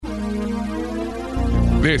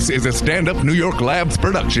This is a Stand Up New York Labs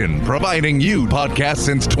production, providing you podcasts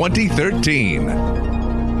since 2013.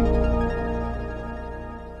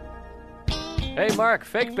 Hey, Mark,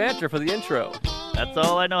 fake banter for the intro. That's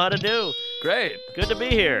all I know how to do. Great. Good to be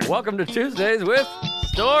here. Welcome to Tuesdays with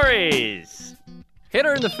Stories. Hit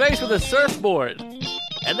her in the face with a surfboard.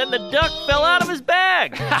 And then the duck fell out of his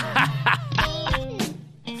bag.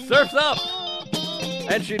 Surf's up.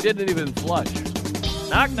 And she didn't even flush.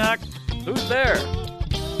 Knock, knock. Who's there?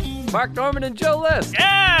 Mark Norman and Joe List.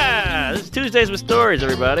 Yeah! This is Tuesdays with Stories,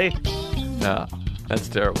 everybody. No, that's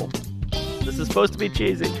terrible. This is supposed to be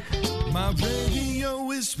cheesy. My radio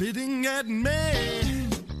is spitting at me.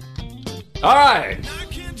 All right.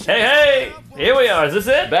 Hey, here we are. Is this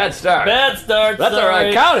it? Bad start. Bad start. That's all sorry.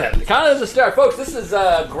 right. Count it. Count it as a start. Folks, this is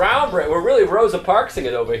groundbreaking. We're really Rosa Parksing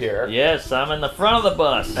it over here. Yes, I'm in the front of the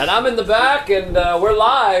bus. And I'm in the back, and we're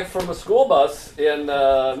live from a school bus in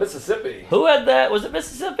Mississippi. Who had that? Was it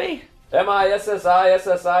Mississippi?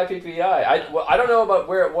 Mississippi. I don't know about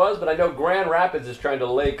where it was, but I know Grand Rapids is trying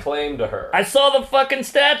to lay claim to her. I saw the fucking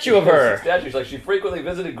statue of her. Statue's like she frequently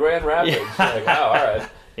visited Grand Rapids. Like, oh, all right.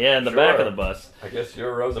 Yeah, in the back of the bus. I guess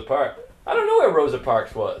you're Rosa Parks. I don't know where Rosa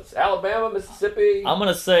Parks was. Alabama, Mississippi, I'm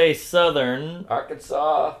gonna say Southern.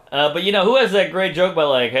 Arkansas. But you know, who has that great joke about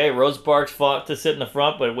like, hey, Rosa Parks fought to sit in the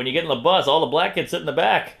front, but when you get in the bus, all the black kids sit in the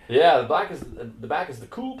back. Yeah, the back is the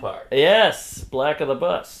cool part. Yes, black of the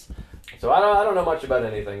bus. So I don't know much about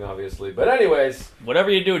anything, obviously. But anyways,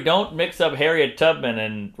 Whatever you do, don't mix up Harriet Tubman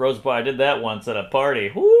and Rosa Parks. I did that once at a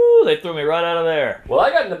party. Woo! They threw me right out of there. well,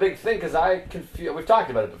 I got in a big thing because we've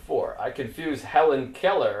talked about it before. I confused Helen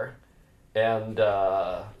Keller and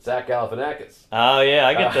Zach Galifianakis. Oh yeah,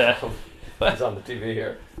 I get that. He's on the TV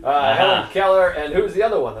here. Helen Keller, and who's the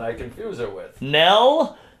other one that I confuse her with?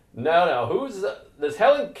 Nell? No. There's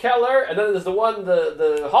Helen Keller, and then there's the one,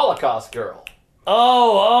 the Holocaust girl.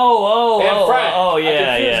 Oh, Frank. oh, I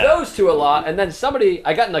yeah, confuse yeah. those two a lot, and then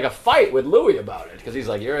I got in like a fight with Louis about it, because he's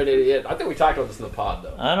like, you're an idiot. I think we talked about this in the pod,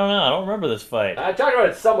 though. I don't know. I don't remember this fight. I talked about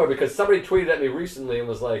it somewhere because somebody tweeted at me recently and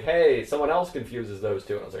was like, hey, someone else confuses those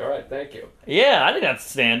two. And I was like, all right, thank you. Yeah, I think that's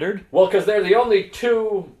standard. Well, because they're the only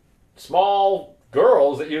two small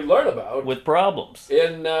girls that you learn about With problems.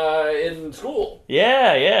 in school.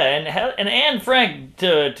 Yeah, and Anne Frank,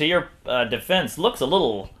 to your defense, looks a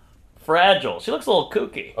little fragile. She looks a little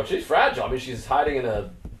kooky. Oh, she's fragile. I mean, she's hiding in a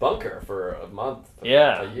bunker for a month,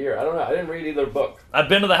 Yeah. a year. I don't know. I didn't read either book. I've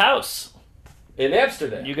been to the house. In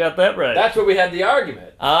Amsterdam. You got that right. That's where we had the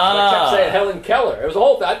argument. Ah. I kept saying Helen Keller. It was a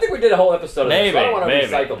whole thing. I think we did a whole episode of this. Maybe, So I don't want to maybe.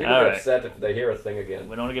 recycle. People All get right. upset if they hear a thing again.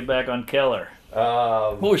 We don't want to get back on Keller.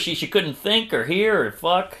 Who was she? She couldn't think or hear or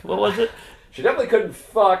fuck. What was it? She definitely couldn't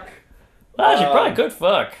fuck. She probably could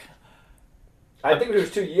fuck. I think she was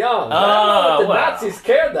too young. But I don't know if the well. Nazis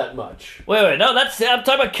cared that much. Wait, no, I'm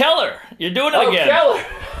talking about Keller. You're doing it again. Keller.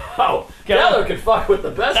 Oh, Keller could fuck with the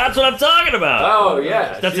best. That's what I'm talking about. Oh,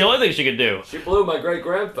 yeah. That's the only thing she could do. She blew my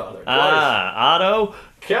great-grandfather twice. Otto.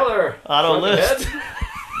 Keller. Otto List.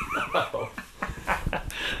 No.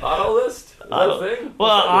 Otto List? Is that a thing?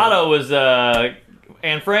 Well, What's that mean? Otto was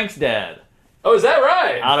Anne Frank's dad. Oh, is that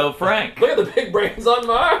right? Otto Frank. Look at the big brains on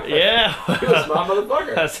Mark. Yeah. He was a smart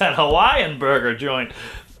motherfucker. That's that Hawaiian burger joint.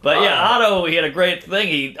 But yeah, Otto, he had a great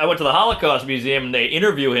thing. I went to the Holocaust Museum and they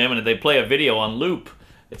interview him and they play a video on loop.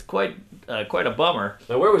 It's quite a bummer.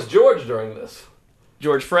 Now, where was George during this?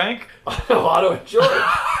 George Frank? Otto and George.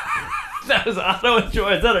 That was Otto and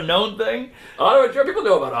George. Is that a known thing? Otto and George. People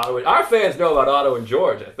know about Otto. Our fans know about Otto and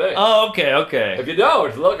George, I think. Oh, okay. If you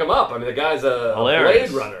don't, look him up. I mean, the guy's a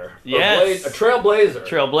Hilarious. Blade Runner. Yes. A Trailblazer.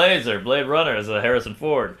 Trailblazer, Blade Runner is a Harrison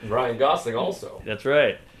Ford. Ryan Gosling also. That's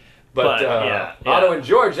right. But yeah. Otto and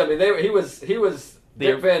George, I mean, he was Dick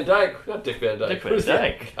The- Van Dyke. Not Dick Van Dyke. Dick Van Who's the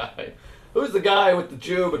Dyke. guy? Who's the guy with the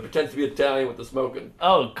Jew but pretends to be Italian with the smoking?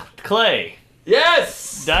 Oh, Clay.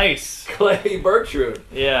 Yes! Dice. Clay Bertrude.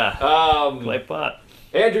 Yeah. Clay Pot.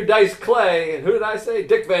 Andrew Dice Clay. And who did I say?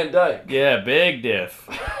 Dick Van Dyke. Yeah, big diff.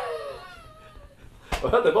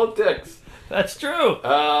 Well, they're both dicks. That's true.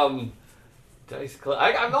 Dice Clay.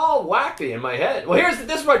 I'm all wacky in my head. Well,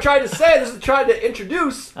 this is what I tried to say. This is trying to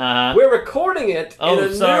introduce. Uh-huh. We're recording it in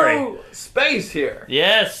a sorry. new space here.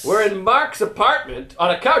 Yes. We're in Mark's apartment on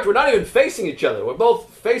a couch. We're not even facing each other. We're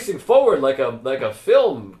both facing forward like a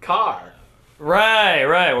film car. Right.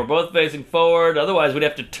 We're both facing forward. Otherwise, we'd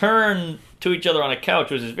have to turn to each other on a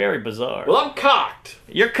couch, which is very bizarre. Well, I'm cocked.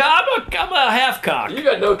 You're cock? I'm a half cock. You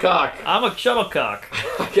got no cock. I'm a shuttlecock.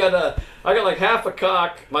 I got like half a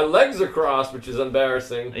cock. My legs are crossed, which is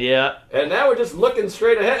embarrassing. Yeah. And now we're just looking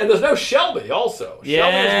straight ahead. And there's no Shelby also. Shelby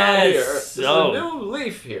is not here. Yes. This is a new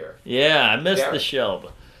leaf here. Yeah, I missed the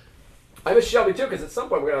Shelb. I miss Shelby too, because at some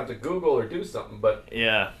point we're gonna have to Google or do something. But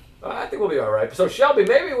Yeah. I think we'll be all right. So Shelby,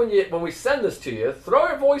 maybe when we send this to you, throw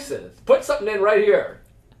your voice in. Put something in right here.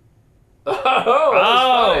 Oh, that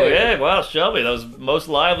was funny. Yeah. Wow, Shelby, that was most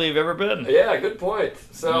lively you've ever been. Yeah, good point.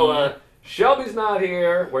 So Shelby's not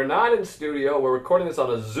here. We're not in studio. We're recording this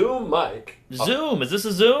on a Zoom mic. Zoom. Is this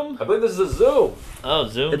a Zoom? I believe this is a Zoom. Oh,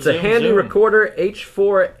 Zoom. It's Zoom, a handy Zoom. recorder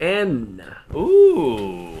H4n.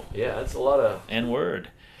 Ooh. Yeah, that's a lot of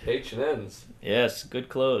N-word. H and N's. Yes, good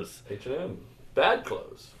clothes. H&M. Bad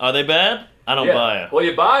clothes. Are they bad? I don't buy them. Well,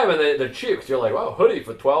 you buy them and they're cheap. 'Cause you're like, wow, hoodie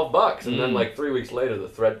for $12, and then like 3 weeks later, the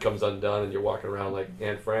thread comes undone, and you're walking around like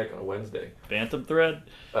Anne Frank on a Wednesday. Phantom thread?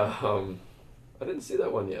 I didn't see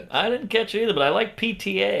that one yet. I didn't catch it either, but I like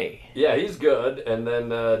PTA. Yeah, he's good, and then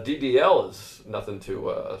DDL is nothing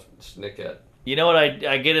to snick at. You know what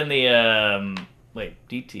I get in the wait,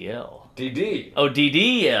 DTL. DD. Oh,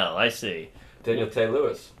 DDL. I see. Daniel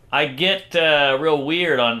Day-Lewis. I get real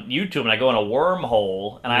weird on YouTube, and I go in a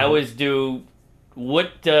wormhole, and I always do,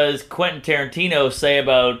 what does Quentin Tarantino say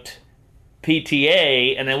about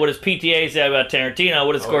PTA, and then what does PTA say about Tarantino?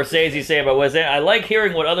 What does Scorsese say about Wes Anderson? I like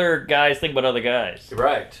hearing what other guys think about other guys.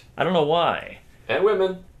 Right. I don't know why. And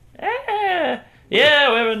women. Yeah,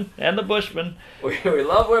 women, and the Bushmen. We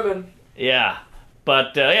love women. Yeah.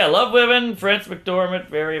 But, love women. Frances McDormand,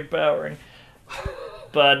 very empowering.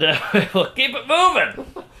 But we'll keep it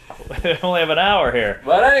moving. We only have an hour here.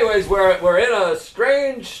 But anyways, we're in a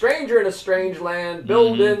stranger in a strange land.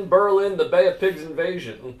 Build in Berlin, the Bay of Pigs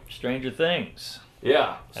invasion. Stranger Things.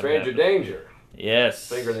 Yeah, stranger danger. Yes.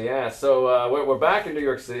 Finger in the ass. So we're back in New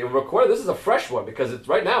York City. We're recording. This is a fresh one because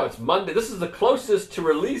right now it's Monday. This is the closest to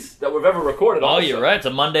release that we've ever recorded. Oh, you're right. It's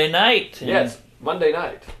a Monday night. Yes. Monday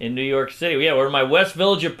night. In New York City. Yeah, we're in my West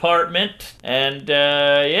Village apartment, and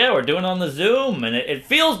we're doing it on the Zoom, and it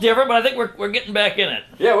feels different, but I think we're getting back in it.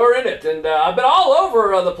 Yeah, we're in it, and I've been all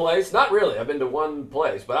over the place. Not really. I've been to one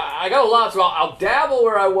place, but I got a lot, so I'll dabble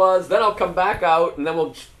where I was, then I'll come back out, and then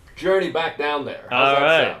we'll journey back down there. How's all that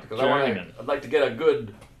right. sound? Because I'd like to get a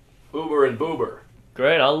good Uber and Boober.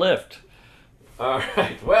 Great, I'll lift. All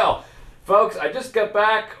right. Well, folks, I just got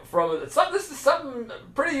back from this is something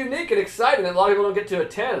pretty unique and exciting that a lot of people don't get to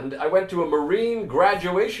attend. I went to a Marine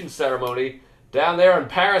graduation ceremony down there on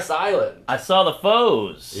Paris Island. I saw the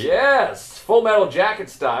foes. Yes, Full Metal Jacket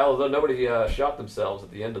style, although nobody shot themselves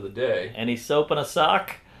at the end of the day. Any soap in a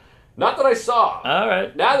sock? Not that I saw. All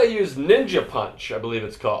right. Now they use Ninja Punch, I believe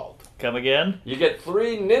it's called. Come again? You get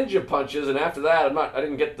 3 ninja punches, and after that, I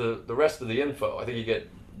didn't get the rest of the info. I think you get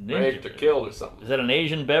raped or killed or something. Is that an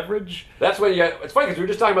Asian beverage? That's when it's funny because we were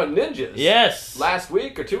just talking about ninjas. Yes. Last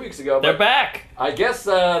week or 2 weeks ago. They're back. I guess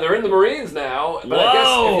they're in the Marines now. But I guess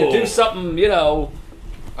if you do something,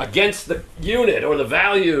 against the unit or the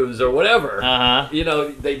values or whatever,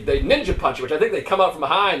 they ninja punch you, which I think they come out from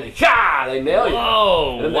behind, they nail you.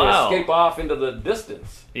 Whoa, and then they escape off into the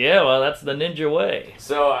distance. Yeah, well, that's the ninja way.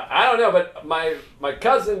 So, I don't know, but my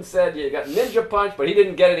cousin said you got ninja punch, but he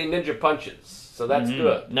didn't get any ninja punches. So that's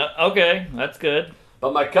good. No, okay, that's good.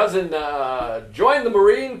 But my cousin joined the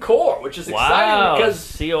Marine Corps, which is exciting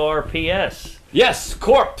because CORPS. Yes,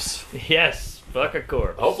 corpse. Yes, fuck a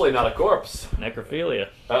corpse. Hopefully not a corpse. Necrophilia.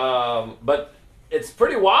 But it's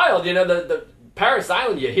pretty wild, the Paris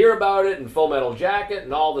Island. You hear about it in Full Metal Jacket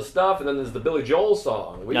and all the stuff, and then there's the Billy Joel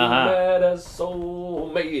song. We met as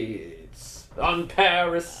soulmates on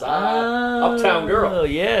Paris Island. Uptown Girl. Oh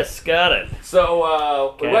yes, got it.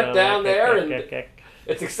 So we went down there, and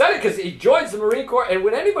it's exciting because he joins the Marine Corps, and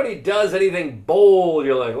when anybody does anything bold,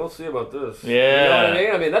 you're like, we'll see about this. Yeah. You know what I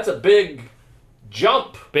mean? I mean, that's a big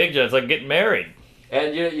jump. Big jump. It's like getting married.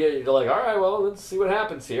 And you're like, all right, well, let's see what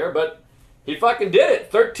happens here. But he fucking did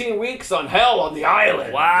it. 13 weeks on hell on the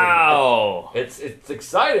island. Wow. It's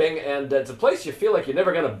exciting, and it's a place you feel like you're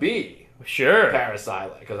never going to be. Sure. Paris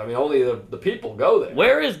Island, because, only the people go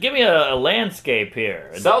there. Give me a landscape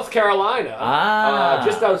here. South Carolina. Ah.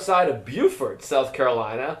 Just outside of Beaufort, South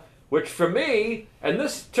Carolina, which for me, and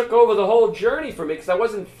this took over the whole journey for me, because I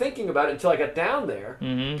wasn't thinking about it until I got down there.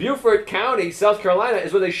 Mm-hmm. Beaufort County, South Carolina,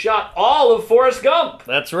 is where they shot all of Forrest Gump.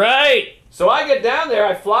 That's right. So I get down there,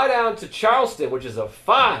 I fly down to Charleston, which is a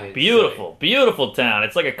fine Beautiful, city. beautiful town.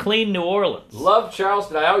 It's like a clean New Orleans. Love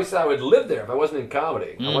Charleston. I always said I would live there if I wasn't in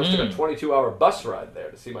comedy. I once took a 22-hour bus ride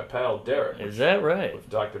there to see my pal Derek. Is that right? We've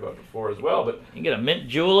talked about before as well, but... You get a mint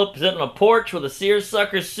julep sitting on a porch with a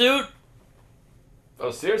seersucker suit.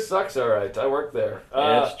 Oh, Sears sucks, all right. I work there.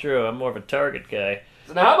 Yeah, that's true. I'm more of a Target guy.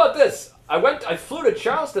 So now how about this? I flew to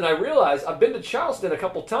Charleston. I realized I've been to Charleston a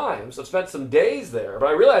couple times. I've spent some days there, but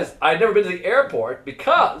I realized I'd never been to the airport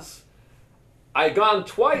because I'd gone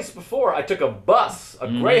twice before. I took a bus, a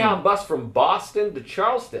Greyhound bus from Boston to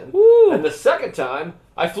Charleston. Woo. And the second time,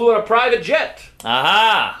 I flew on a private jet.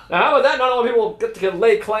 Aha! Now, how about that? Not all people get to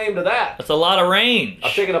lay claim to that. That's a lot of range.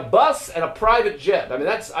 I've taken a bus and a private jet. I mean,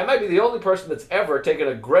 I might be the only person that's ever taken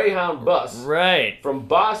a Greyhound bus Right. from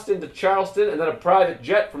Boston to Charleston and then a private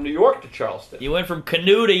jet from New York to Charleston. You went from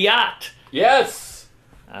canoe to yacht. Yes!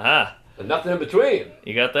 Aha. And nothing in between.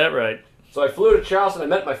 You got that right. So I flew to Charleston. I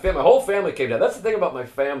met my family. My whole family came down. That's the thing about my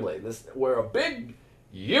family. We're a big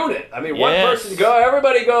unit. I mean, one Yes. person go,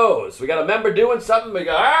 everybody goes. We got a member doing something. We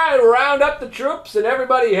go, all right, round up the troops, and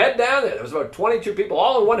everybody head down there. There was about 22 people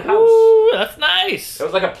all in one house. Ooh, that's nice. It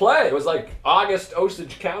was like a play. It was like August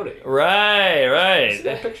Osage County. Right, See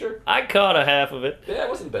that right. picture? I caught a half of it. Yeah, it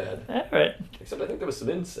wasn't bad. All right. Except I think there was some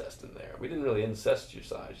incest in there. We didn't really incest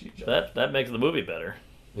each other. That makes the movie better.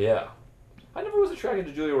 Yeah. I never was attracted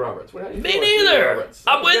to Julia Roberts. How do you Me feel about Julia neither. Roberts?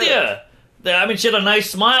 I I'm don't with get it. you. I mean, she had a nice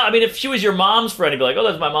smile. I mean, if she was your mom's friend, you'd be like, oh,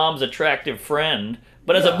 that's my mom's attractive friend.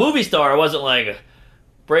 But as a Yeah. movie star, I wasn't like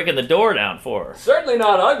breaking the door down for her. Certainly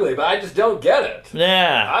not ugly, but I just don't get it.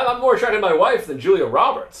 Yeah. I'm more attracted to my wife than Julia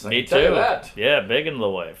Roberts. I Me can tell you too. that. Yeah, big into the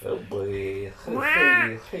wife. Oh boy.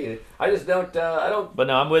 I just don't. I don't But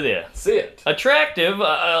no, I'm with you. see it. Attractive,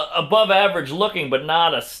 above average looking, but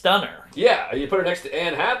not a stunner. Yeah, you put her next to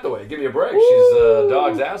Anne Hathaway. Give me a break. She's a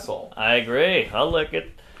dog's asshole. I agree. I'll lick it.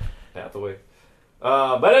 Hathaway.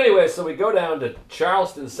 But anyway, so we go down to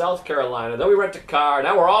Charleston, South Carolina. Then we rent a car.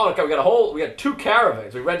 Now we're all in a car. We got 2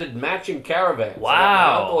 caravans. We rented matching caravans. Wow. I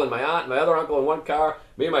got my uncle and my aunt and my other uncle in one car.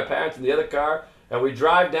 Me and my parents in the other car. And we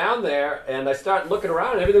drive down there, and I start looking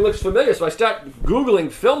around, and everything looks familiar. So I start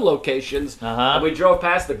Googling film locations, and we drove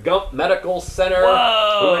past the Gump Medical Center.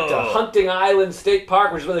 Whoa. We went to Hunting Island State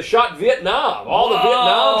Park, which is where they shot Vietnam. All the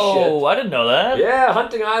Vietnam shit. Oh, I didn't know that. Yeah,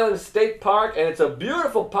 Hunting Island State Park, and it's a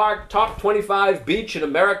beautiful park, top 25 beach in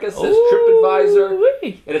America, says Ooh, TripAdvisor.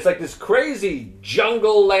 wee. And it's like this crazy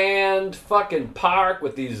jungle land fucking park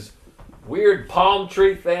with these weird palm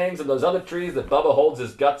tree things and those other trees that Bubba holds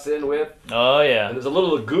his guts in with. Oh, And yeah. there's a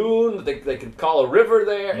little lagoon that they can call a river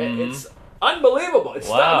there. It's unbelievable. It's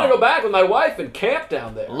Wow. I'm going to go back with my wife and camp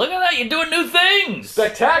down there. Look at that. You're doing new things.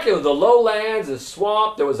 Spectacular. The lowlands, the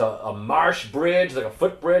swamp. There was a marsh bridge, like a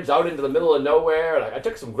footbridge out into the middle of nowhere. And I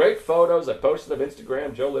took some great photos. I posted them on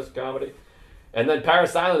Instagram, Joe List Comedy. And then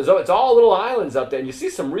Paris Island is it's all little islands out there, and you see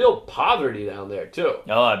some real poverty down there too.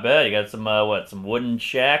 Oh, I bet. You got some, some wooden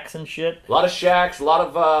shacks and shit? A lot of shacks, a lot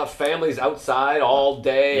of families outside all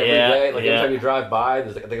day, every Yeah, day. Like yeah. every time you drive by,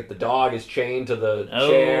 there's I think the dog is chained to the Oh,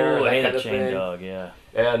 chair, that I hate kind a of chain thing. dog, yeah.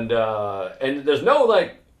 And there's no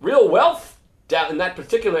like real wealth down in that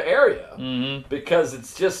particular area Mm-hmm. because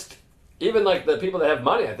it's just even like the people that have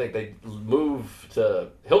money. I think they move to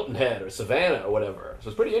Hilton Head or Savannah or whatever. So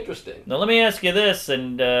it's pretty interesting. Now, let me ask you this,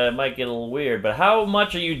 and it might get a little weird, but how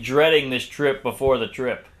much are you dreading this trip before the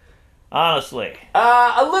trip? Honestly.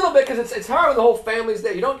 A little bit because it's hard when the whole family's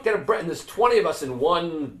there. You don't get and there's 20 of us in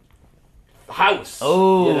one house.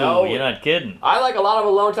 Oh, you know? you're not kidding. I like a lot of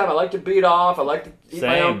alone time. I like to beat off. I like to eat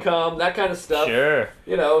my Same. own cum, that kind of stuff. Sure.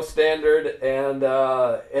 You know, standard.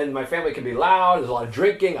 And my family can be loud. There's a lot of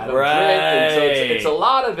drinking. I don't drink. And so it's a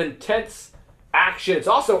lot of intense action. It's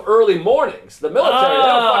also early mornings. The military, they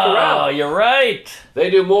don't fuck Oh, around. you're right. They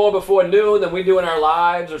do more before noon than we do in our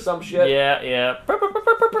lives or some shit. Yeah, yeah.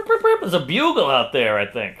 There's a bugle out there, I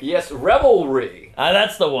think. Yes, revelry.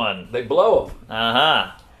 That's the one. They blow them.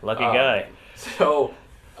 Uh-huh. Lucky guy. So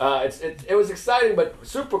it was exciting, but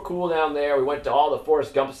super cool down there. We went to all the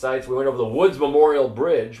Forrest Gump sites. We went over the Woods Memorial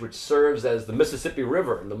Bridge, which serves as the Mississippi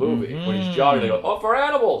River in the movie. When he's jogging, they go, "Oh, for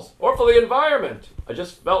animals, or for the environment." I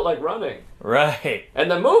just felt like running. Right. And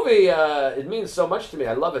the movie, it means so much to me.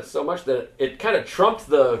 I love it so much that it kind of trumped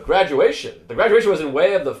the graduation. The graduation was in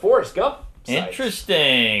way of the Forrest Gump sites.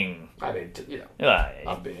 Interesting. I mean, I'm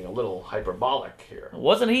Uh, being a little hyperbolic here.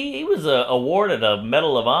 wasn't he was awarded a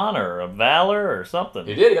Medal of Honor, a Valor, or something?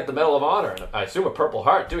 He did. He got the Medal of Honor, and I assume a Purple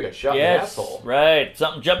Heart too. He got shot in the Yes, asshole. right.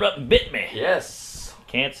 Something jumped up and bit me. Yes.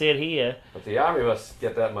 Can't see it here. But the Army must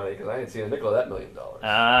get that money because I ain't seen a nickel of that $1 million.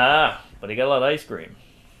 Ah, but he got a lot of ice cream.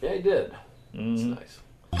 Yeah, he did. Mhm. That's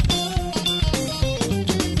nice.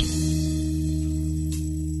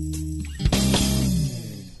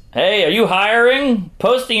 Hey, are you hiring?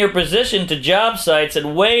 Posting your position to job sites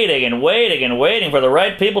and waiting and waiting and waiting for the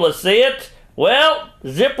right people to see it? Well,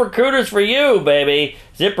 ZipRecruiter's for you, baby.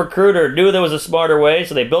 ZipRecruiter knew there was a smarter way,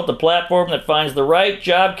 so they built a platform that finds the right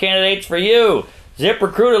job candidates for you.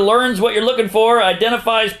 ZipRecruiter learns what you're looking for,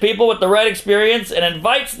 identifies people with the right experience, and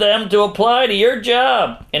invites them to apply to your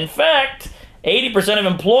job. In fact, 80% of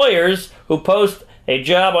employers who post a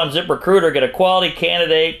job on ZipRecruiter. Get a quality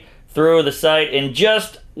candidate through the site in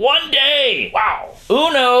just 1 day. Wow.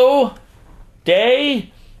 Uno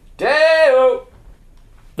day. Deo.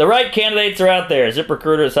 The right candidates are out there.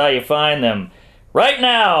 ZipRecruiter is how you find them. Right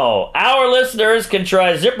now, our listeners can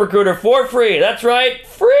try ZipRecruiter for free. That's right,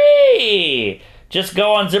 free! Just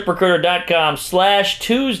go on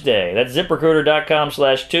ZipRecruiter.com/Tuesday. That's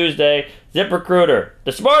ZipRecruiter.com/Tuesday. ZipRecruiter,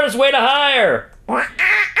 the smartest way to hire.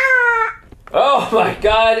 Oh my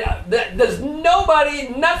God! There's nobody,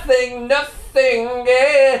 nothing that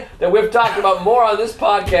we've talked about more on this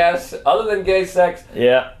podcast, other than gay sex,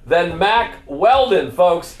 than Mack Weldon,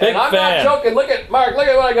 folks. Big and I'm fan. not joking. Look at Mark. Look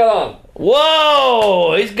at what I got on.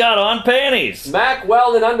 Whoa! He's got on panties. Mack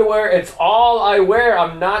Weldon underwear. It's all I wear.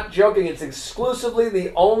 I'm not joking. It's exclusively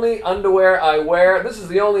the only underwear I wear. This is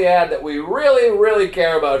the only ad that we really, really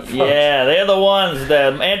care about, folks. Yeah, they're the ones,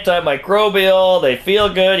 the antimicrobial. They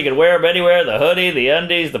feel good. You can wear them anywhere. The hoodie, the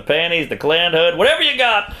undies, the panties, the clan hood, whatever you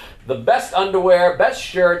got. The best underwear, best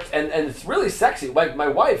shirts, and it's really sexy. My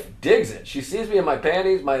wife digs it. She sees me in my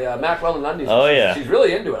panties, my Mack Weldon undies. Oh, yeah. She's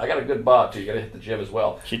really into it. I got a good bod, too. You got to hit the gym as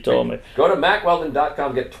well. She told me. Go to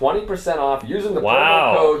MackWeldon.com, get 20% off using the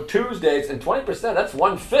promo code Tuesdays, and 20%, that's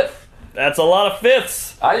 1/5. That's a lot of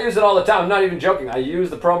fifths. I use it all the time. I'm not even joking. I use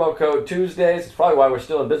the promo code Tuesdays. It's probably why we're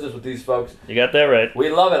still in business with these folks. You got that right. We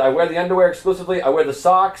love it. I wear the underwear exclusively. I wear the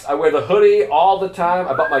socks. I wear the hoodie all the time.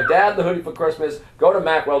 I bought my dad the hoodie for Christmas. Go to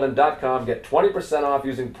MackWeldon.com. Get 20% off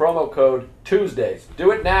using promo code Tuesdays.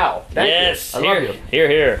 Do it now. Thank you. I love you.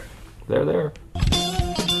 Here. There.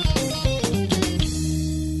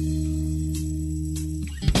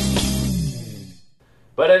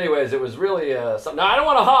 But anyways, it was really something. No, I don't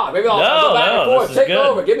want to hog. Maybe I'll go back and forth. Take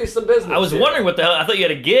over. Give me some business. I was wondering what the hell. I thought you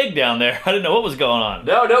had a gig down there. I didn't know what was going on.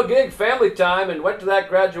 No gig. Family time, and went to that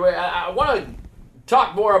graduate. I want to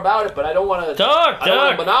talk more about it, but I don't want to talk. I don't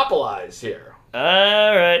want to monopolize here.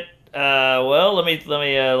 All right. Well, let me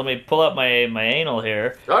pull up my anal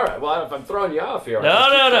here. All right. Well, if I'm throwing you off here. No.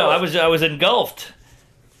 I was engulfed.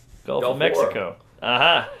 Gulf of Mexico.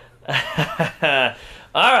 All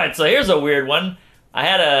right. So here's a weird one. I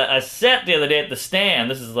had a set the other day at the Stand.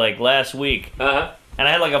 This is like last week. And I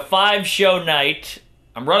had like a 5-show night.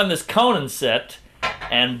 I'm running this Conan set.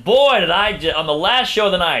 And boy, did I on the last show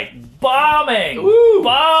of the night, bombing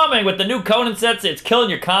with the new Conan sets. It's killing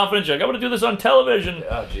your confidence. You're like, I'm going to do this on television.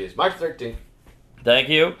 Oh, jeez. March 13th. Thank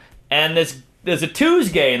you. And there's a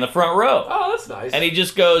Tuesday in the front row. Oh, that's nice. And he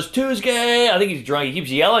just goes, Tuesday. I think he's drunk. He keeps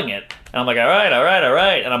yelling it. And I'm like, all right.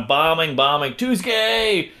 And I'm bombing,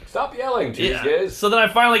 Tuesday. Stop yelling, Tuesdays. Yeah. So then I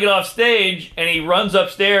finally get off stage, and he runs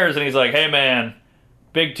upstairs, and he's like, hey, man,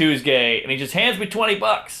 big Tuesday. And he just hands me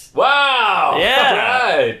 $20. Wow. Yeah. All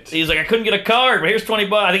right. He's like, I couldn't get a card, but here's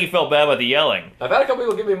 $20. I think he felt bad about the yelling. I've had a couple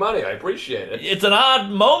people give me money. I appreciate it. It's an odd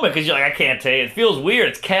moment, because you're like, I can't take it. It feels weird.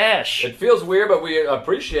 It's cash. It feels weird, but we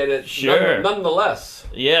appreciate it nonetheless.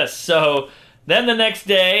 Yes, so then the next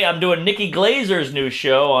day, I'm doing Nikki Glazer's new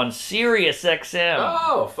show on Sirius XM.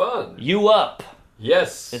 Oh, fun. You Up.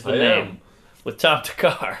 Yes, is the name. With Tom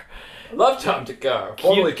Thakkar. I love Tom Thakkar,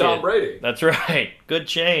 formerly Tom Brady. That's right. Good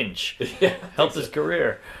change. Yeah, helped his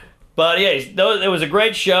career. But yeah, it was a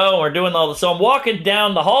great show. We're doing all this. So I'm walking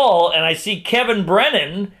down the hall, and I see Kevin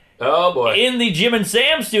Brennan. Oh, boy. In the Jim and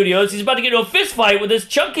Sam studios. He's about to get into a fist fight with this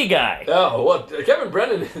chunky guy. Oh, well, Kevin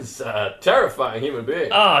Brennan is a terrifying human being.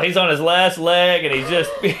 Oh, he's on his last leg, and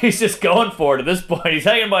he's just going for it at this point. He's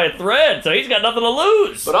hanging by a thread, so he's got nothing to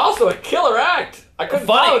lose. But also a killer act. I couldn't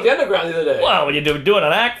follow the underground the other day. Well, when you're doing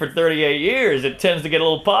an act for 38 years, it tends to get a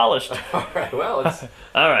little polished. All right, well, it's...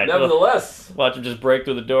 All right. Nevertheless. Watch him just break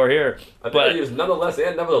through the door here. I think I use nonetheless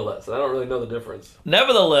and nevertheless, and I don't really know the difference.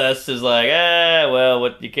 Nevertheless is like, well,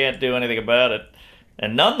 you can't do anything about it.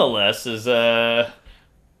 And nonetheless is, I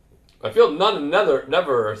feel none and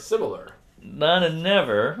never are similar. None and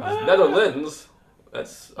never? Netherlands.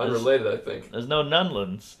 That's unrelated, I think. There's no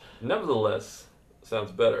nunlands. Nevertheless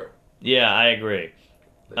sounds better. Yeah, I agree.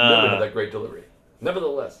 Never had that great delivery.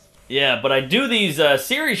 Nevertheless. Yeah, but I do these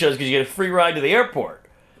series shows because you get a free ride to the airport.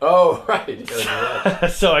 Oh, right. You gotta do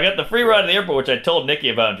that. So I got the free ride to the airport, which I told Nikki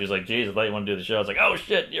about, and she was like, geez, I thought you wanted to do the show. I was like, oh,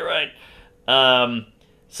 shit, you're right.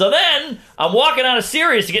 So then I'm walking out of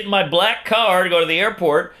Sirius to get in my black car to go to the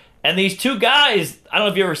airport, and these two guys, I don't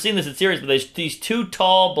know if you've ever seen this in Sirius, but there's these two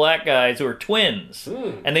tall black guys who are twins.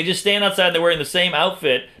 And they just stand outside, and they're wearing the same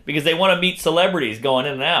outfit because they want to meet celebrities going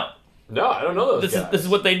in and out. No, I don't know those guys. This is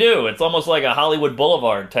what they do. It's almost like a Hollywood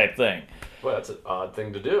Boulevard type thing. Well, that's an odd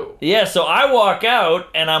thing to do. Yeah, so I walk out,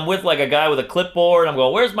 and I'm with like a guy with a clipboard, and I'm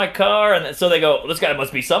going, where's my car? And so they go, this guy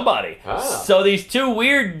must be somebody. So these two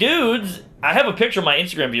weird dudes I have a picture on my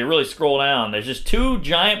Instagram. If you really scroll down, there's just two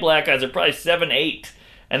giant black guys. They're probably 7'8",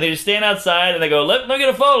 and they just stand outside and they go, "Let me get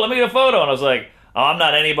a photo. Let me get a photo." And I was like, "Oh, I'm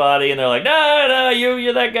not anybody." And they're like, "No,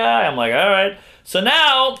 you're that guy." I'm like, "All right." So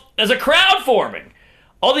now there's a crowd forming.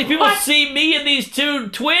 All these people see me and these two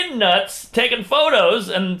twin nuts taking photos,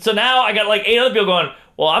 and so now I got like 8 other people going,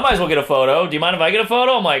 "Well, I might as well get a photo. Do you mind if I get a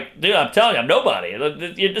photo?" I'm like, "Dude, I'm telling you, I'm nobody.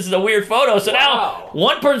 This is a weird photo." So now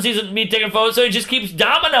one person sees me taking photos, so he just keeps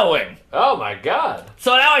dominoing. Oh my god.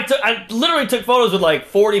 So now I literally took photos with like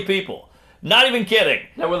 40 people. Not even kidding.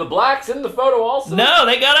 Now, were the blacks in the photo also? No,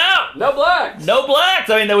 they got out. No blacks. No blacks.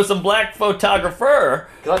 I mean, there was some black photographer.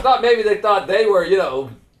 Because I thought maybe they thought they were,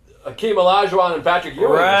 Akeem Olajuwon and Patrick Ewing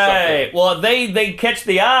or Right. something. Well, they catch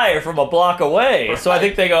the eye from a block away. Right. So I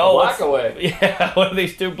think they go, A "Oh, block away. Yeah, what are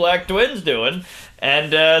these two black twins doing?"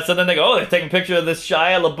 And so then they go, "Oh, they're taking a picture of this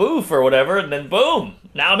Shia LaBeouf or whatever," and then boom,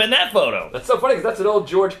 now I'm in that photo. That's so funny because that's an old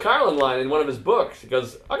George Carlin line in one of his books. He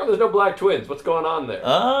goes, "How come there's no black twins? What's going on there?"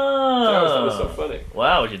 Oh. That was so funny.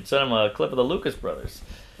 Wow, we should send him a clip of the Lucas brothers.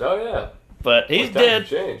 Oh, yeah. But he's Times have dead.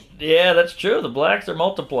 changed. Yeah, that's true. The blacks are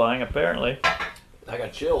multiplying, apparently. I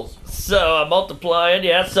got chills. So I'm multiplying,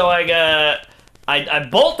 yeah. So I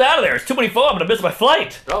bolt out of there. It's too many photos. I'm going to miss my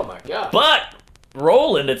flight. Oh, my God. But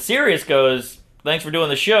Roland at Sirius goes, "Thanks for doing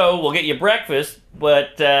the show. We'll get you breakfast."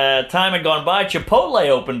 But time had gone by. Chipotle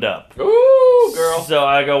opened up. Ooh, girl. So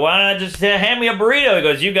I go, "Why not just hand me a burrito?" He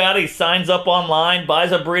goes, "You got it." He signs up online,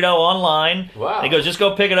 buys a burrito online. Wow. He goes, "Just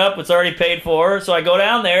go pick it up. It's already paid for." So I go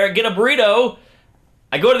down there, get a burrito.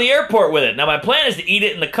 I go to the airport with it. Now my plan is to eat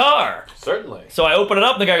it in the car. Certainly. So I open it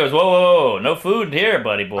up, and the guy goes, whoa, no food here,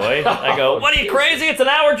 buddy boy. I go, "What are you, crazy? It's an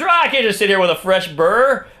hour drive. I can't just sit here with a fresh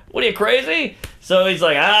burr. What are you, crazy?" So he's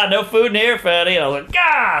like, "No food in here, fatty." And I was like,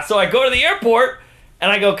 "Gah!" So I go to the airport,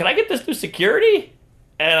 and I go, "Can I get this through security?"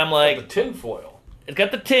 And I'm The like, tin foil. "It's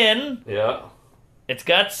got the tin. Yeah. It's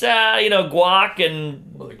got, guac and,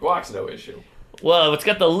 Well, the guac's no issue. well, it's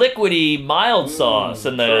got the liquidy mild sauce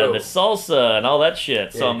and the true. salsa and all that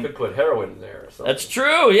shit." Yeah, So you could put heroin in there or something. that's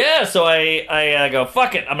true, yeah. So I go,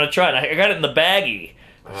 "Fuck it, I'm gonna try it." I got it in the baggie.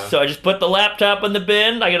 So I just put the laptop in the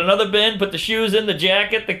bin, I get another bin, put the shoes in, the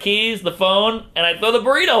jacket, the keys, the phone, and I throw the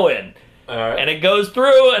burrito in. All right. And it goes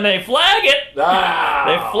through, and they flag it. Ah!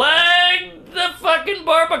 They flag the fucking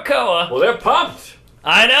barbacoa. Well, they're pumped.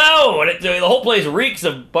 I know! And the whole place reeks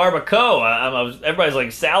of barbacoa. Everybody's like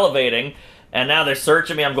salivating. And now they're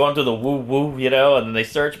searching me. I'm going through the woo-woo, and then they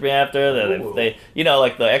search me after. They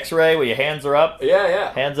like the x-ray where your hands are up.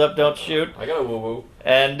 Yeah. Hands up, don't shoot. I got a woo-woo.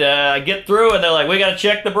 And I get through, and they're like, "We gotta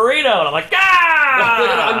check the burrito." And I'm like, They're going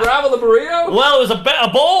to "Ah!" unravel the burrito? Well, it was a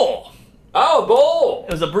bowl. Oh, a bowl.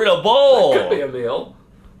 It was a burrito bowl. That could be a meal.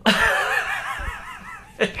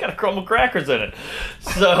 It's got a crumble crackers in it.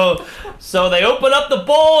 So they open up the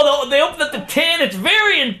bowl. They open up the tin. It's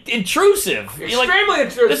very intrusive. You're like, Extremely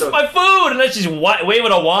intrusive. "This is my food," and then she's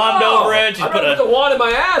waving a wand over it. She's I'd put rather put the wand in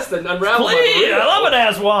my ass than unravel my Please, burrito. I love an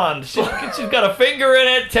ass wand. She's got a finger in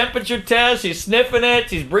it, temperature test, she's sniffing it,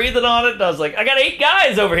 she's breathing on it. And I was like, I got 8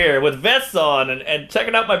 guys over here with vests on and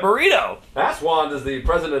checking out my burrito. Ass wand is the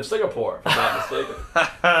president of Singapore, if I'm not mistaken.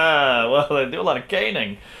 Well, they do a lot of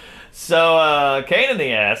caning. So, Cain in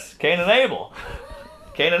the ass, Cain and Abel.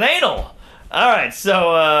 Cain and anal. All right,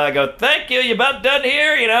 so I go, "Thank you, you about done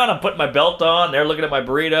here?" And I'm putting my belt on. They're looking at my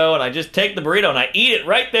burrito, and I just take the burrito and I eat it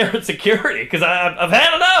right there at security because I've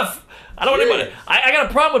had enough. I don't want anybody. I got a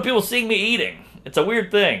problem with people seeing me eating. It's a weird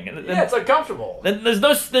thing. Yeah, it's uncomfortable. There's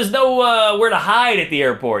no where to hide at the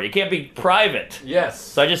airport. You can't be private. Yes.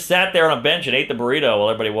 So I just sat there on a bench and ate the burrito while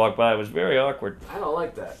everybody walked by. It was very awkward. I don't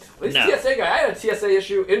like that. This No. TSA guy, I had a TSA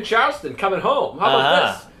issue in Charleston coming home. How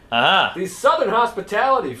about this? These Southern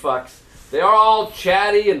hospitality fucks, they are all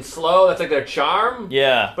chatty and slow. That's like their charm.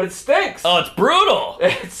 Yeah. But it stinks. Oh, it's brutal.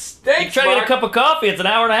 It stinks, You try to get a Mark. cup of coffee, it's an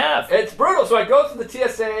hour and a half. It's brutal. So I go through the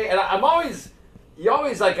TSA, and you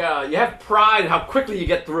always like, you have pride in how quickly you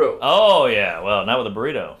get through. Oh, yeah. Well, not with a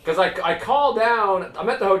burrito. Because I call down, I'm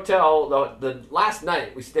at the hotel, the last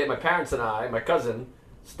night we stayed, my parents and I, my cousin,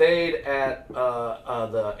 stayed at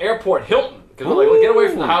the airport Hilton. Because we're like, we'll get away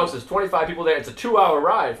from the house, there's 25 people there, it's a 2-hour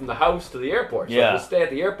ride from the house to the airport. So Yeah. we'll stay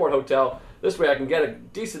at the airport hotel, this way I can get a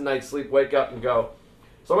decent night's sleep, wake up and go.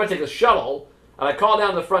 So I'm going to take the shuttle, and I call down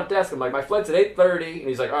to the front desk, I'm like, "My flight's at 8:30, and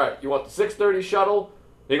he's like, "All right, you want the 6:30 shuttle?"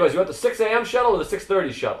 And he goes, "You want the 6 a.m. shuttle or the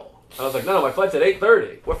 6:30 shuttle?" And I was like, no, my flight's at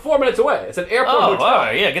 8:30. We're 4 minutes away. It's an airport Oh, hotel. all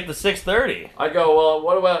right. Yeah, get the 6:30. I go, "Well,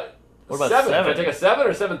 what about 7? 7? Can I take a 7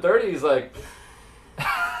 or 7:30? He's like,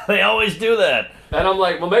 They always do that. and I'm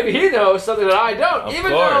like, well, maybe he knows something that I don't. Of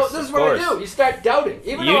Even course, though, this is of what I course. do. You start doubting.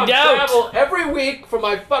 Even You though I doubt. travel every week for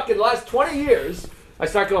my fucking last 20 years, I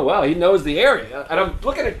start going, well, he knows the area. And I'm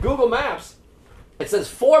looking at Google Maps. It says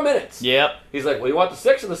 4 minutes. Yep. He's like, well, you want the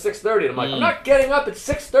 6 or the 6:30? And I'm like, I'm not getting up at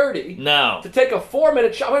 6:30 No. to take a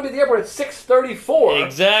 4-minute shot. I'm going to be at the airport at 6:34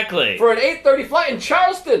 Exactly. for an 8:30 flight in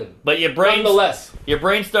Charleston. But your brain, Nonetheless. your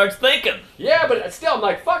brain starts thinking. Yeah, but still, I'm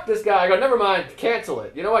like, fuck this guy. I go, never mind, cancel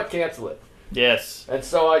it. You know what? Cancel it. Yes. And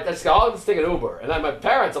so I just go, I'll just take an Uber. And then my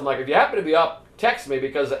parents, I'm like, if you happen to be up, text me,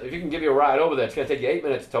 because if you can give you a ride over there, it's going to take you 8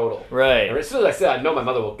 minutes total. Right. And as soon as I said, I know my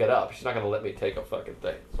mother will get up. She's not going to let me take a fucking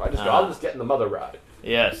thing. So I just go, I'll just get in the mother ride.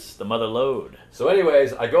 Yes, the mother load. So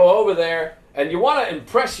anyways, I go over there, and you want to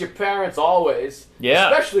impress your parents always. Yeah.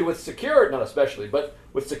 Especially with security, not especially, but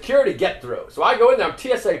with security get-through. So I go in there, I'm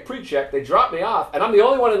TSA pre-check, they drop me off, and I'm the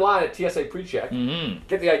only one in line at TSA pre-check. Mm-hmm.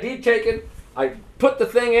 Get the ID taken, I put the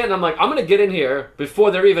thing in, and I'm like, I'm going to get in here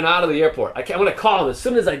before they're even out of the airport. I'm going to call them as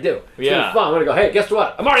soon as I do. It's going to be fun. I'm going to go, hey, guess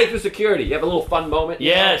what? I'm already through security. You have a little fun moment.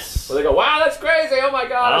 Yes. Where they go, wow, that's crazy. Oh, my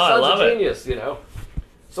God, Oh, I our love son's a it. genius, you know.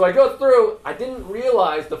 So I go through. I didn't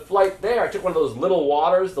realize the flight there. I took one of those little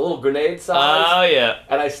waters, the little grenade size. Oh, yeah.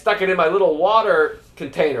 And I stuck it in my little water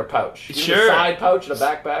container pouch. You know, Sure. the side pouch in a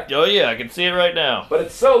backpack. Oh, yeah, I can see it right now. But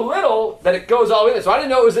it's so little that it goes all in there. So I didn't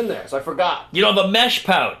know it was in there. So I forgot. You know, the mesh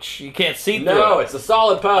pouch. You can't see through No, it. it's a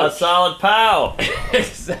solid pouch. A solid pow.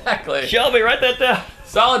 Exactly. Shelby, write that down.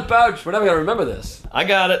 Solid pouch. We're never going to remember this. I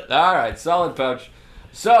got it. All right, solid pouch.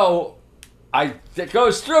 So it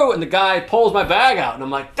goes through, and the guy pulls my bag out, and I'm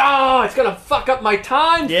like, oh, it's going to fuck up my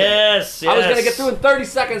time. Yes, yes. I was going to get through in 30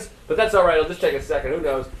 seconds, but that's all right. It'll just take a second. Who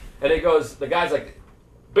knows? And it goes, the guy's like,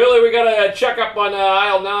 Billy, we got to check up on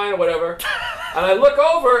aisle 9 or whatever. And I look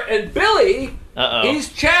over, and Billy,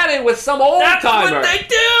 he's chatting with some old That's timer. what they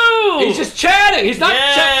do! He's just chatting. He's not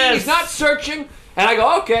Yes. checking. He's not searching. And I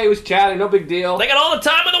go, okay, he was chatting. No big deal. They got all the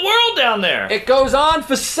time in the world down there. It goes on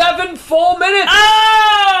for 7 full minutes.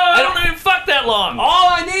 Oh! I don't even fuck that long. All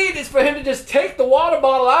I need is for him to just take the water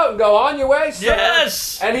bottle out and go, on your way, sir.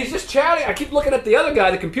 Yes. And he's just chatting. I keep looking at the other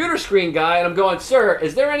guy, the computer screen guy, and I'm going, sir,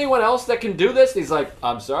 is there anyone else that can do this? And he's like,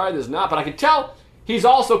 I'm sorry, there's not. But I can tell he's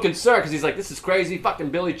also concerned, because he's like, this is crazy, fucking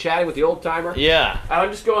Billy chatting with the old timer. Yeah. And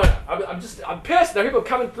I'm just going, I'm pissed. There are people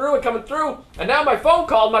coming through, and now my phone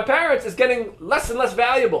call, my parents, is getting less and less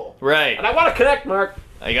valuable. Right. And I want to connect, Mark.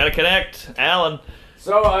 I gotta connect. Alan.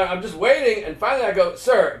 So I'm just waiting, and finally I go,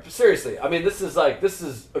 sir, seriously, I mean, this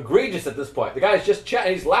is egregious at this point. The guy's just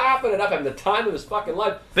chatting, he's laughing it up, having the time of his fucking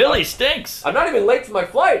life. Billy stinks. I'm not even late for my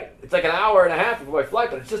flight. It's like an hour and a half before my flight,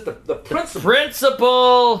 but it's just the principle.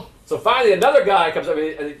 Principal. So finally another guy comes up,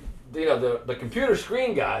 and you know, the computer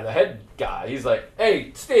screen guy, the head guy, he's like,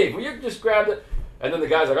 hey, Steve, will you just grab it? And then the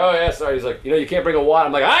guy's like, oh, yeah, sorry. He's like, you know, you can't bring a water.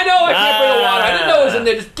 I'm like, I know I can't bring a water. I didn't know it was in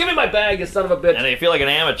there. Just give me my bag, you son of a bitch. And you feel like an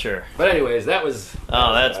amateur. But anyways, that was...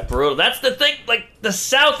 Oh, that's brutal. That's the thing. Like, the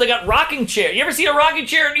South, they got rocking chair. You ever see a rocking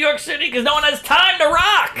chair in New York City? Because no one has time to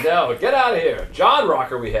rock. No, get out of here. John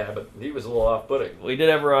Rocker we had, but he was a little off-putting. We did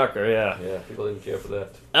have a rocker, yeah. Yeah, people didn't care for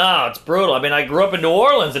that. Oh, it's brutal. I mean, I grew up in New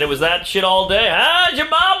Orleans, and it was that shit all day. How's your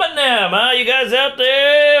mom and them? Huh? You guys out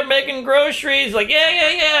there making groceries? Like,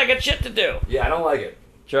 yeah, I got shit to do. Yeah, I don't like it.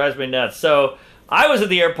 Drives me nuts. So, I was at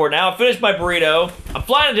the airport now. I finished my burrito. I'm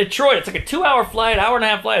flying to Detroit. It's like a 2-hour flight, hour and a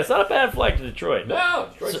half flight. It's not a bad flight to Detroit. No,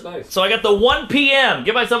 Detroit's nice. So I got the 1 p.m.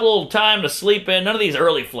 Give myself a little time to sleep in. None of these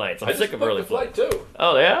early flights. I'm sick of early flight flights. too.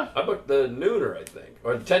 Oh, yeah? I booked the nooner, I think.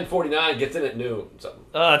 Or the 10:49 gets in at noon, something.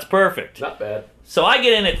 Oh, that's perfect. Not bad. So I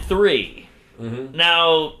get in at 3. Mm-hmm.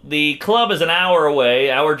 Now, the club is an hour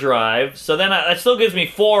away, hour drive. So then that still gives me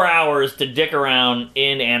 4 hours to dick around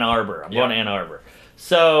in Ann Arbor. I'm going to Ann Arbor.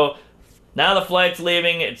 So... now the flight's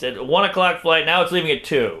leaving. It's at 1 o'clock flight. Now it's leaving at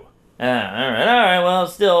 2. All right. Well,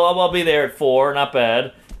 still, I'll be there at 4. Not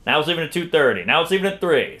bad. Now it's leaving at 2:30. Now it's leaving at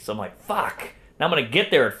 3. So I'm like, fuck. Now I'm going to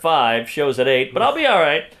get there at 5. Show's at 8. But I'll be all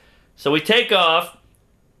right. So we take off.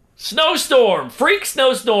 Snowstorm. Freak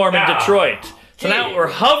snowstorm in Detroit. So now we're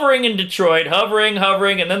hovering in Detroit. Hovering.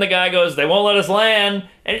 And then the guy goes, they won't let us land.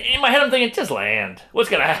 And in my head I'm thinking, just land. What's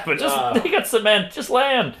going to happen? They got cement. Just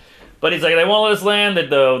land. But he's like, they won't let us land.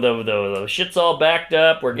 The shit's all backed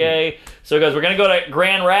up. We're gay. So he goes, we're going to go to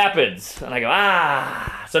Grand Rapids. And I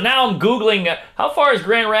go, So now I'm Googling, how far is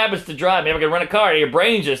Grand Rapids to drive? Maybe I can rent a car. Your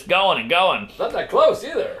brain's just going and going. It's not that close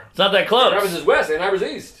either. It's not that close. Grand Rapids is west, Ann Arbor's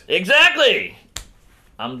east. Exactly.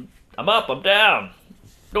 I'm up, I'm down.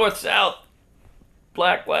 North, south,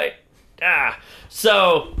 black, white.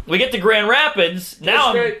 So we get to Grand Rapids.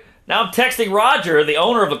 Now I'm texting Roger, the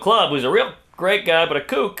owner of the club, who's a real great guy, but a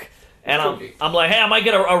kook. And Spooky. I'm like, hey, I might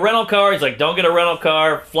get a rental car. He's like, don't get a rental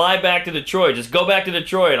car. Fly back to Detroit. Just go back to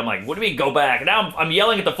Detroit. I'm like, what do you mean go back? And now I'm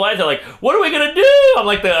yelling at the flight attendant, like, what are we going to do? I'm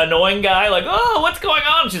like the annoying guy, like, oh, what's going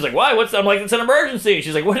on? She's like, why? I'm like, it's an emergency.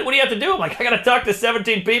 She's like, what do you have to do? I'm like, I got to talk to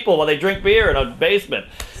 17 people while they drink beer in a basement.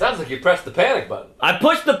 Sounds like you pressed the panic button. I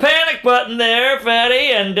pushed the panic button there, Fatty,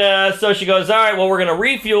 and so she goes, all right, well, we're going to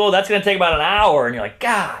refuel. That's going to take about an hour. And you're like,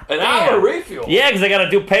 God An damn. hour refuel? Yeah, because they got to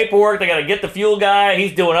do paperwork. They got to get the fuel guy.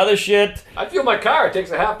 He's doing other shit. I fuel my car. It takes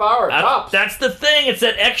a half hour tops. That's the thing. It's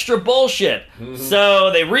that extra bullshit.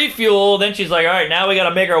 So they refuel. Then she's like, all right, now we got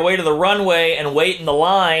to make our way to the runway and wait in the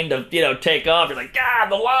line to, take off. You're like, God,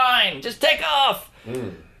 the line. Just take off.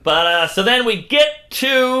 But so then we get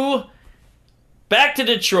back to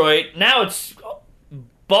Detroit. Now it's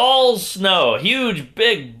balls snow. Huge,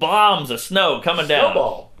 big bombs of snow coming down.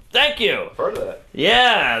 Snowball. Thank you. I've heard of that.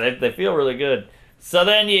 Yeah, they feel really good. So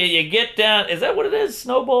then you get down. Is that what it is?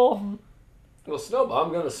 Snowball? Well, snowball.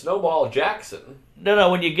 I'm going to snowball Jackson.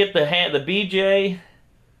 No. When you get the BJ,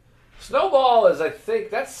 Snowball is, I think,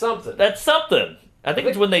 that's something. that's something. I think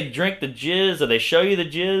it's when they drink the jizz or they show you the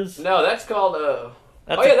jizz. No, that's called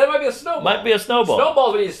That's that might be a snowball. Might be a snowball.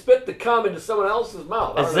 Snowball's when you spit the cum into someone else's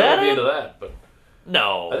mouth. I Is don't know that if I'd be it? into that, but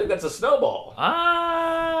No. I think that's a snowball.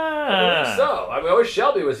 I think Ah. so. I wish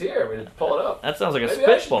Shelby was here. We'd pull it up. That sounds like a Maybe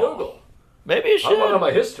I should spitball. Google. Maybe you I should. want to know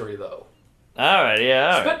my history, though. All right,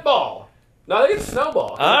 yeah. All right. Spitball. No, I think it's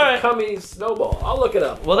snowball. All right. It's a cummy snowball. I'll look it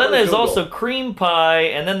up. Well, I'll then there's Google. also cream pie,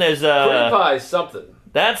 and then there's cream pie is something.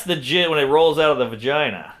 That's the jizz when it rolls out of the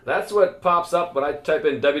vagina. That's what pops up when I type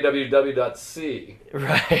in www.c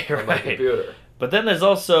Right, on my right. computer. But then there's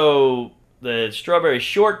also the strawberry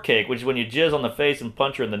shortcake, which is when you jizz on the face and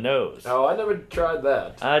punch her in the nose. Oh, I never tried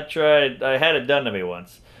that. I had it done to me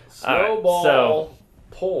once. All right, Snowball so-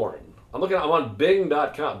 porn. I'm on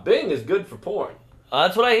Bing.com. Bing is good for porn.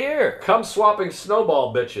 That's what I hear. Come swapping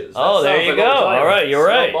snowball bitches. That Oh, there sounds you like go. old times. All right, you're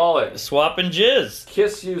right. Snowballing. Swapping jizz.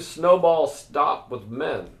 Kiss you, snowball, stop with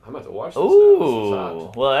men. I'm going to have to watch this now. This is hot.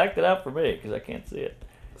 Ooh. Well, act it out for me, because I can't see it.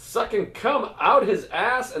 Sucking cum out his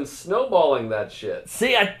ass and snowballing that shit.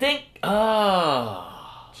 See, I think... Oh.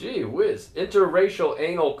 Gee whiz. Interracial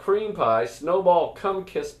anal cream pie, snowball cum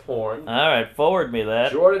kiss porn. All right, forward me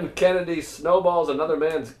that. Jordan Kennedy snowballs another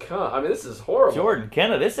man's cum. I mean, this is horrible. Jordan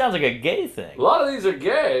Kennedy. This sounds like a gay thing. A lot of these are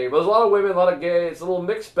gay. There's a lot of women, a lot of gay. It's a little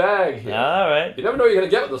mixed bag here. All right. You never know what you're going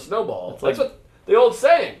to get with a snowball. It's That's like- what the old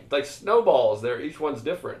saying. Like snowballs, each one's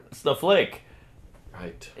different. Snowflake.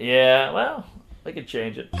 Right. Yeah, well, they could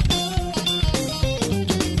change it.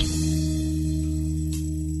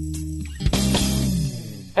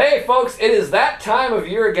 Hey folks, it is that time of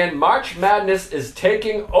year again. March Madness is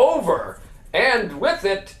taking over. And with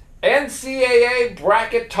it, NCAA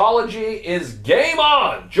bracketology is game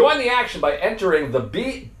on. Join the action by entering the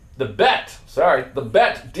Bet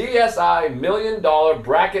DSI $1 million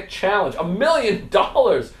bracket challenge. $1 million.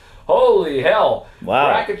 Holy hell.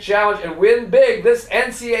 Wow. Bracket challenge and win big this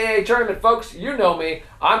NCAA tournament, folks. You know me.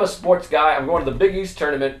 I'm a sports guy. I'm going to the Big East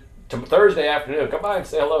tournament Thursday afternoon. Come by and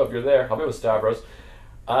say hello if you're there. I'll be with Stavros.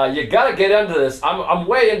 You gotta get into this. I'm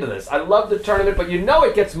way into this. I love the tournament, but you know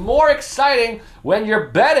it gets more exciting when you're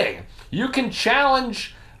betting. You can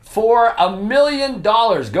challenge for $1 million.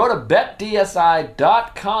 Go to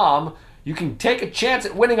betdsi.com. You can take a chance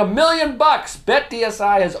at winning $1 million.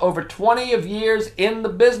 BetDSI has over 20 of years in the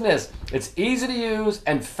business. It's easy to use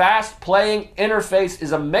and fast playing interface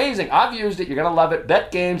is amazing. I've used it. You're gonna love it.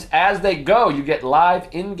 Bet games as they go. You get live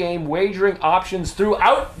in-game wagering options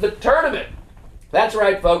throughout the tournament. That's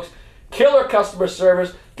right, folks. Killer customer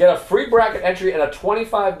service. Get a free bracket entry and a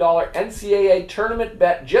 $25 NCAA tournament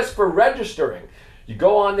bet just for registering. You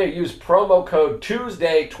go on there, use promo code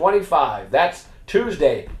Tuesday25. That's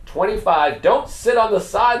Tuesday25. Don't sit on the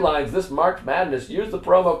sidelines this March Madness. Use the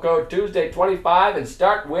promo code Tuesday25 and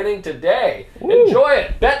start winning today. Woo. Enjoy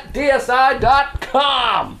it. BetDSI.com.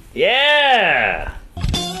 Yeah!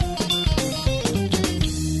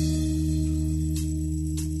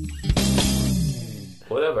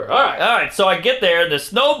 Whatever. All right. All right, so I get there, and there's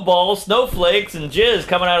snowballs, snowflakes, and jizz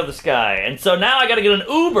coming out of the sky. And so now I got to get an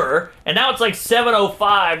Uber, and now it's like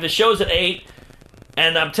 7:05. The show's at 8,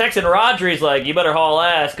 and I'm texting Roger. He's like, you better haul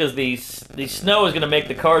ass, because the snow is going to make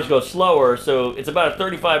the cars go slower, so it's about a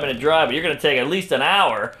 35-minute drive, but you're going to take at least an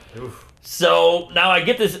hour. Oof. So now I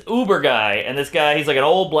get this Uber guy, and this guy, he's like an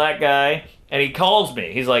old black guy, and he calls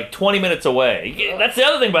me. He's like 20 minutes away. That's the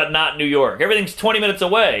other thing about not New York. Everything's 20 minutes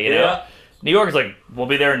away, you know? Yeah. New York is like, we'll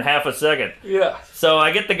be there in half a second. Yeah. So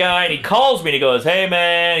I get the guy, and he calls me, and he goes, hey,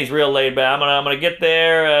 man, he's real laid back. I'm gonna get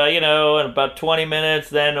there, in about 20 minutes,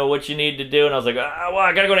 then what you need to do. And I was like, well,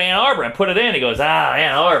 I got to go to Ann Arbor. I put it in. He goes,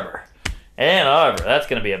 Ann Arbor. Ann Arbor, that's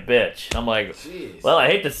going to be a bitch. I'm like, Jeez. well, I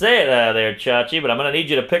hate to say it there, Chachi, but I'm going to need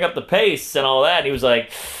you to pick up the pace and all that. And he was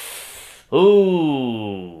like,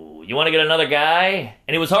 ooh, you want to get another guy?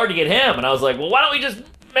 And it was hard to get him. And I was like, well, why don't we just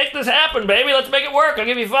make this happen, baby? Let's make it work. I'll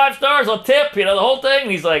give you 5 stars. I'll tip, the whole thing.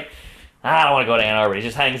 And he's like, I don't want to go to Ann Arbor. He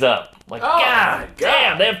just hangs up. I'm like, God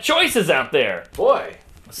damn, they have choices out there. Boy.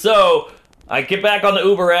 So I get back on the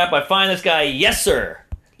Uber app. I find this guy, Yes Sir.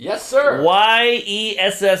 Yes, sir.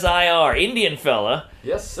 Yessir, Indian fella.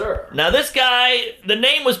 Yes, sir. Now this guy, the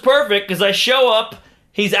name was perfect because I show up,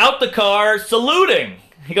 he's out the car saluting.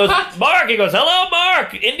 He goes, What? Mark. He goes, hello,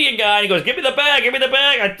 Mark. Indian guy. And he goes, give me the bag.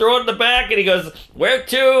 I throw it in the back, and he goes, where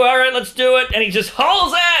to? All right, let's do it. And he just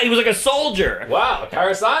hauls ass. He was like a soldier. Wow,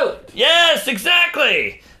 Paris Island. Yes,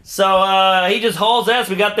 exactly. So he just hauls ass.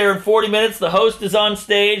 We got there in 40 minutes. The host is on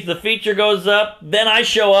stage. The feature goes up. Then I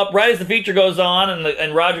show up right as the feature goes on.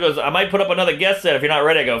 And Roger goes, I might put up another guest set if you're not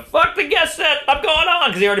ready. I go, fuck the guest set. I'm going on.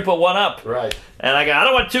 Because he already put one up. Right. And I go, I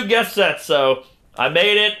don't want 2 guest sets. So I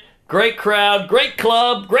made it. Great crowd. Great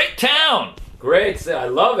club. Great town. Great. I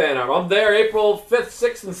love Ann Arbor. I'm there April 5th,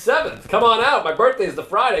 6th, and 7th. Come on out. My birthday's the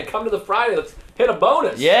Friday. Come to the Friday. Let's hit a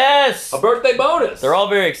bonus. Yes. A birthday bonus. They're all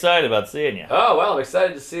very excited about seeing you. Oh, well, I'm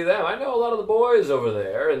excited to see them. I know a lot of the boys over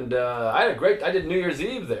there, and I did New Year's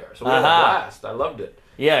Eve there, so we had a blast. I loved it.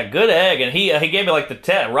 Yeah, good egg. And he gave me like the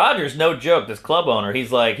 10. Roger's no joke, this club owner.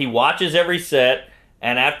 He's like, he watches every set,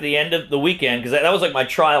 and after the end of the weekend, because that was like my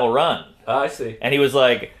trial run. I see. And he was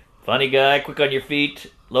like, funny guy, quick on your feet,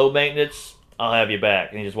 low maintenance, I'll have you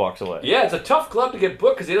back. And he just walks away. Yeah, it's a tough club to get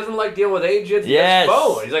booked because he doesn't like dealing with agents. He Yes. has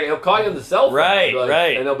phone. He's like, he'll call you on the cell phone. Right, He'll be like-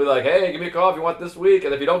 right. And they'll be like, hey, give me a call if you want this week.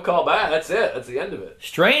 And if you don't call back, that's it. That's the end of it.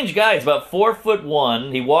 Strange guy. He's about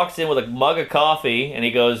 4'1". He walks in with a mug of coffee, and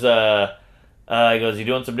he goes, you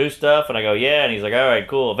doing some new stuff? And I go, yeah. And he's like, all right,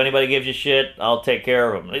 cool. If anybody gives you shit, I'll take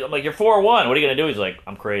care of them. I'm like, you're 4'1". What are you going to do? He's like,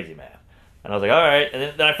 I'm crazy, man. And I was like, all right.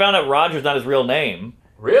 And then I found out Roger's not his real name.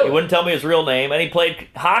 Really? He wouldn't tell me his real name, and he played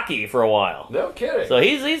hockey for a while. No kidding. So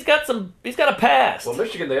he's got a past. Well,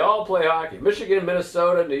 Michigan, they all play hockey. Michigan,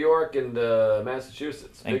 Minnesota, New York, and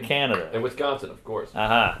Massachusetts. And Canada. And Wisconsin, of course.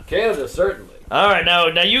 Uh-huh. Canada, certainly. All right, now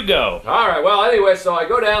you go. All right. Well, anyway, so I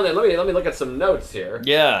go down there. Let me look at some notes here.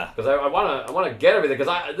 Yeah. Because I want to get everything.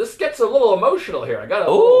 Because this gets a little emotional here. I got a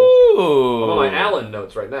Ooh. I'm on my Alan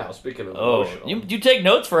notes right now. Speaking of emotional. You take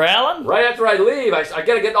notes for Alan? Right after I leave, I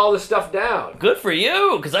got to get all this stuff down. Good for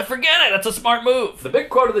you, because I forget it. That's a smart move. The big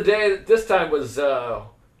quote of the day this time was,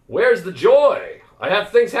 "Where's the joy?" I have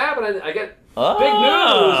things happening. I get big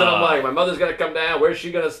news, and I'm like, my mother's gonna come down. Where's she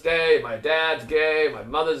gonna stay? My dad's gay. My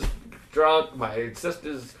mother's drunk. My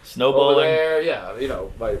sister's Snowballing. over there. Yeah,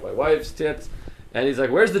 my wife's tits. And he's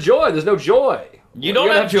like, "Where's the joy? There's no joy. You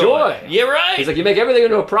don't have joy. You're right. He's like, you make everything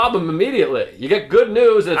into a problem immediately. You get good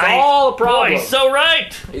news, and it's all a problem. Boy, he's so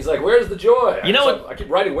right. He's like, "Where's the joy?" You know what? I keep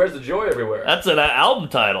writing, "Where's the joy?" everywhere. That's an album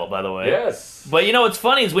title, by the way. Yes. But you know what's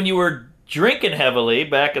funny is when you were drinking heavily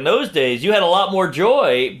back in those days, you had a lot more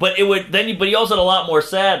joy, but but you also had a lot more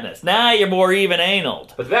sadness. Now you're more even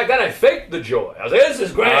analed. But back then I faked the joy. I was like, "This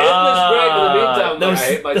is great, isn't this great?" But in the meantime, I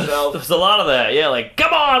hate myself. There's a lot of that, yeah. Like,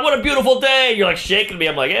 come on, what a beautiful day! You're like shaking me.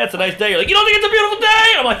 I'm like, yeah, it's a nice day. You're like, you don't think it's a beautiful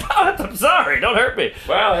day? I'm like, oh, I'm sorry, don't hurt me.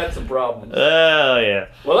 Well, I had some problems. Oh yeah.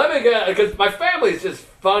 Well, let me get, because my family's just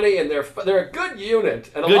funny and they're a good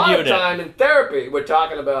unit. And a Good lot unit. of time in therapy, we're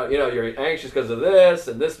talking about, you're anxious because of this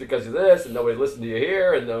and this because of this, and nobody listened to you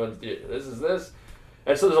here, and no one, this is this.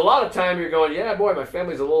 And so there's a lot of time you're going, yeah, boy, my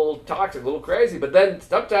family's a little toxic, a little crazy. But then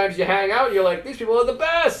sometimes you hang out and you're like, these people are the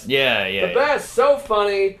best. Yeah. The best, so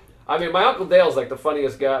funny. I mean, my Uncle Dale's like the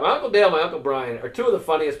funniest guy. My Uncle Dale, my Uncle Brian are two of the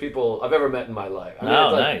funniest people I've ever met in my life. I mean, Oh,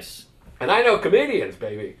 it's like- nice. And I know comedians,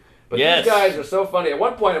 baby. But Yes. these guys are so funny. At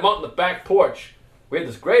one point, I'm out on the back porch. We had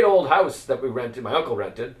this great old house that we rented, my uncle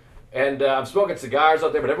rented. And I'm smoking cigars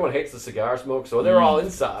out there, but everyone hates the cigar smoke, so they're all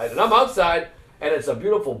inside. And I'm outside, and it's a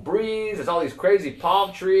beautiful breeze. There's all these crazy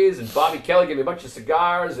palm trees, and Bobby Kelly gave me a bunch of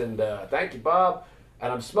cigars, and thank you, Bob.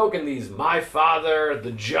 And I'm smoking these My Father,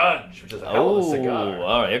 the Judge, which is a hell of a cigar.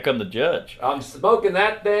 All right, here come the judge. I'm smoking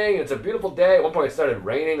that thing. It's a beautiful day. At one point, it started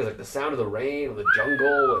raining. There's like the sound of the rain, of the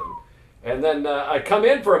jungle, and then I come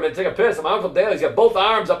in for him and take a piss. And my Uncle Dale, he's got both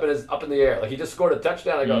arms up in the air, like he just scored a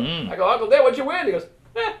touchdown. I go, Uncle Dale, what'd you win? He goes,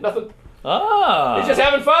 nothing. Ah. He's just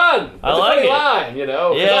having fun. It's I a like funny it. line,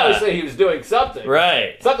 'cause Yeah. obviously he was doing something.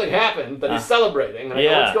 Right. Something happened that he's celebrating. And I go,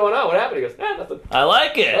 Yeah. what's going on? What happened? He goes, nothing. I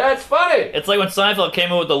like it. That's funny. It's like when Seinfeld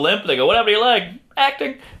came in with the limp. They go, "What happened to your leg?"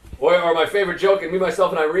 Acting. Or my favorite joke in Me,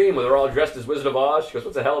 Myself, and Irene, when they're all dressed as Wizard of Oz. She goes,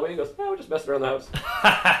 what's the Halloween? He goes, we're just messing around the house. It's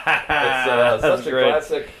That's such a great.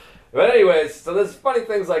 classic. But anyways, so there's funny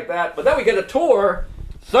things like that. But then we get a tour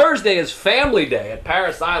Thursday is family day at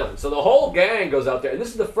Paris Island. So the whole gang goes out there. And this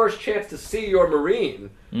is the first chance to see your Marine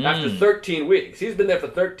after 13 weeks. He's been there for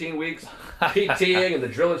 13 weeks, PTing, and the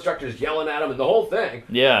drill instructor's yelling at him and the whole thing.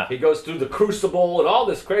 Yeah. He goes through the crucible and all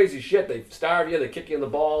this crazy shit. They starve you, they kick you in the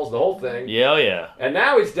balls, the whole thing. Yeah, yeah. And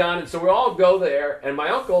now he's done, and so we all go there. And my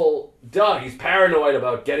uncle, Doug, he's paranoid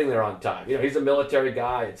about getting there on time. You know, he's a military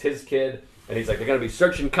guy. It's his kid. And he's like, they're going to be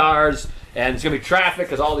searching cars, and it's going to be traffic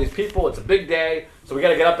because all these people, it's a big day. So we got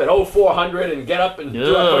to get up at 0400 and get up and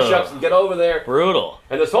do our push-ups and get over there. Brutal.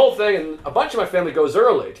 And this whole thing, and a bunch of my family goes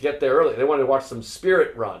early to get there early. They wanted to watch some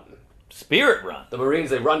Spirit Run. Spirit Run. The Marines,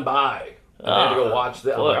 they run by. And I had to go watch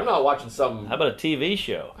that. I'm not watching some... How about a TV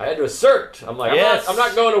show? I had to assert. I'm like, Yes. I'm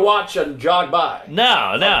not going to watch and jog by.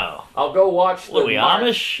 No. I'll go watch the... What are we,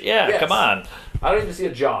 Amish? Yeah, Yes. come on. I don't even see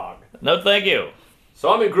a jog. No, thank you.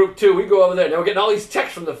 So I'm in group 2. We go over there. Now we're getting all these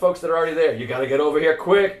texts from the folks that are already there. You got to get over here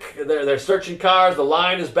quick. They're searching cars. The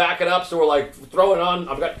line is backing up, so we're like throwing on.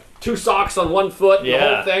 I've got 2 socks on one foot. Yeah.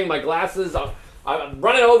 The whole thing. My glasses. I'm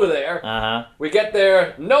running over there. Uh-huh. We get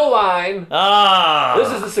there. No line. Ah.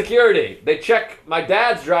 This is the security. They check my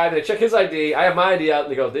dad's driving. They check his ID. I have my ID out,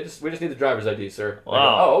 and they go, we just need the driver's ID, sir. I go,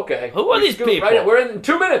 Wow. oh, okay. Who are We these scoot people? Right in. We're in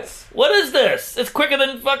 2 minutes. What is this? It's quicker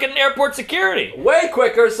than fucking airport security. Way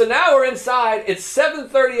quicker. So now we're inside. It's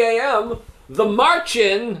 7:30 a.m. The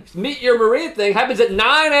march-in, meet your Marine thing, happens at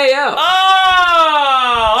 9 a.m.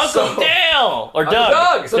 Oh, Uncle So- Dale. Or I'm Doug.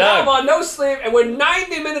 Doug. So now I'm on no sleep, and we're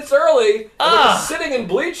 90 minutes early, and we're Ah. just sitting in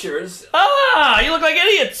bleachers. You look like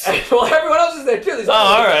idiots. And, well, everyone else is there, too. These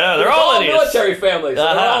all right. They're all idiots. military families. So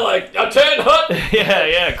they're Uh-huh. all like, attend hut.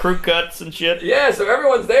 yeah, crew cuts and shit. Yeah, so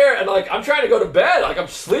everyone's there, and like I'm trying to go to bed, like I'm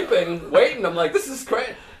sleeping, waiting. I'm like, this is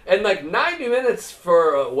crazy. And like 90 minutes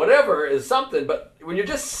for whatever is something, but when you're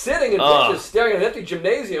just sitting in benches staring at an empty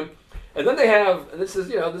gymnasium, and then they have, and this is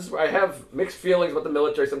where I have mixed feelings about the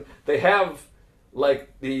military. They have like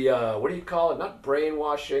the what do you call it? Not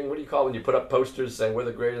brainwashing. What do you call it when you put up posters saying we're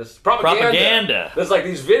the greatest? Propaganda. There's like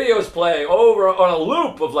these videos playing over on a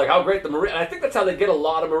loop of like how great the Marine. And I think that's how they get a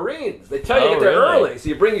lot of Marines. They tell you to get there early, so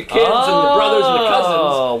you bring your kids and your brothers and the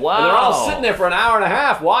cousins. Wow. And they're all sitting there for an hour and a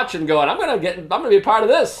half watching, going, I'm gonna be a part of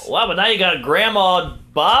this. Wow, but now you got Grandma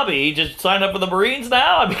Bobby just signed up for the Marines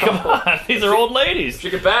now? I mean, come on. These are old ladies. She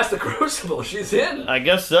can pass the crucible. She's in. I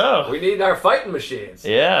guess so. We need our fighting machines.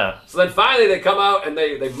 Yeah. So then finally they come out and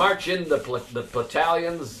they march in the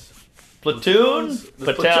battalions. Platoons?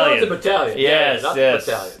 The platoons and battalions. Yes, not yes.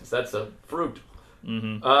 the battalions. That's a fruit.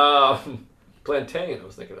 Mm-hmm. Plantain, I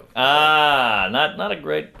was thinking of. Not a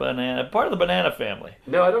great banana. Part of the banana family.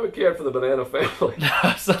 No, I never cared for the banana family.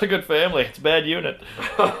 It's not a good family. It's a bad unit.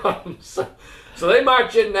 So they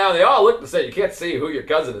march in now. They all look the same. You can't see who your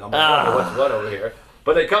cousin is. I'm like, what's what over here?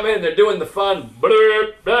 But they come in and they're doing the fun.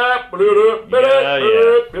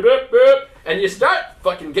 And you start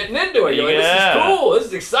fucking getting into it. You're like, this is cool. This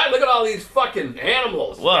is exciting. Look at all these fucking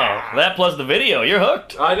animals. Well, that plus the video. You're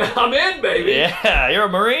hooked. I'm in, baby. Yeah, you're a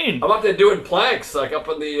Marine. I'm up there doing planks, like up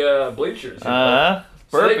in the bleachers.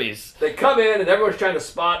 Burpees. So they come in and everyone's trying to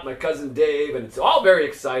spot my cousin Dave, and it's all very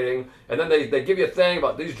exciting. And then they give you a thing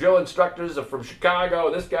about these drill instructors are from Chicago,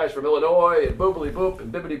 and this guy's from Illinois, and boobily boop,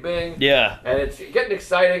 and bibbity bing. Yeah. And it's getting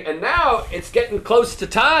exciting, and now it's getting close to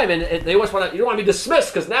time, and they always want to. You don't want to be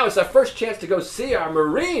dismissed because now it's our first chance to go see our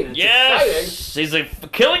Marine. It's exciting. He's a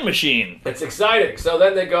killing machine. It's exciting. So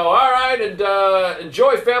then they go, all right, and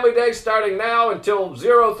enjoy Family Day starting now until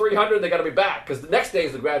 0300. They got to be back because the next day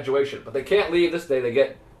is the graduation, but they can't leave this day.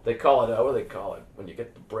 They call it what do they call it when you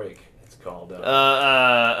get the break? It's called oh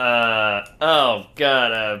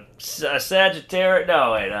god, a Sagittarius.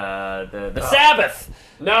 No, wait, the Sabbath.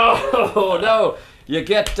 No. You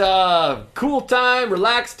get cool time,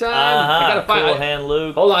 relax time. I gotta find Cool Hand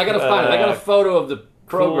Luke. Hold on, I gotta find it. I got a photo of the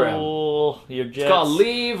program. Cool, your jets. It's called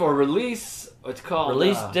Leave or Release. It's called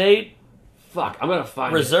Release date. Fuck, I'm gonna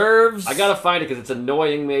find Reserves. it. I gotta find it because it's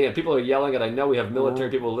annoying me and people are yelling and I know we have military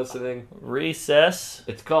people listening. Recess.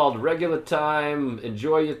 It's called Regular Time,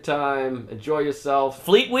 Enjoy Your Time, Enjoy Yourself.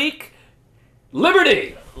 Fleet Week.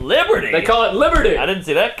 Liberty! They call it Liberty. I didn't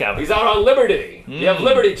see that coming. He's out on Liberty. You have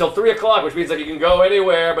Liberty till 3 o'clock, which means like you can go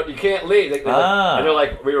anywhere, but you can't leave. And they're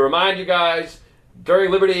like, we remind you guys, during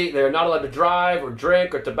Liberty, they're not allowed to drive or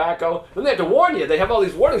drink or tobacco. Then they have to warn you. They have all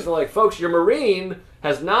these warnings. They're like, folks, your Marine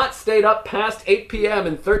has not stayed up past 8 p.m.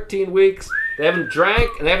 in 13 weeks. They haven't drank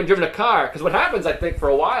and they haven't driven a car. Because what happens, I think, for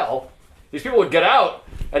a while, these people would get out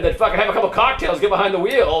and then fucking have a couple cocktails, get behind the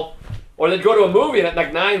wheel, Or they'd go to a movie and at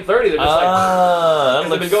like 9:30, they're just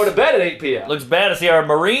they've been going to bed at 8 p.m. Looks bad to see our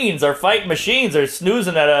Marines, our fight machines, are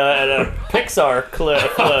snoozing at a Pixar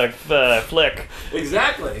flick.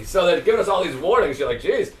 Exactly. So they're giving us all these warnings. You're like,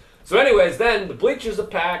 geez. So anyways, then the bleachers are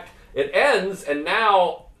packed. It ends, and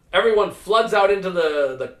now everyone floods out into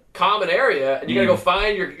the common area, and you gotta go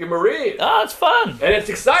find your Marine. Oh, it's fun. And it's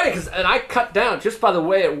exciting, and I cut down, just by the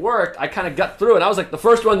way it worked, I kind of got through, and I was like the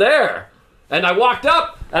first one there. And I walked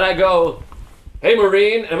up, and I go, hey,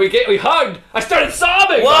 Marine, and we hugged. I started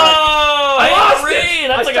sobbing. Whoa! I lost Marine! it.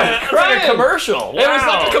 That's like a commercial. Wow. It was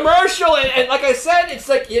like a commercial, and like I said, it's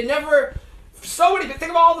like you never... So many.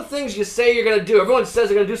 Think of all the things you say you're gonna do. Everyone says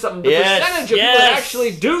they're gonna do something. The percentage of people that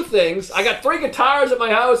actually do things. I got 3 guitars at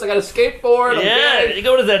my house. I got a skateboard. Yeah, you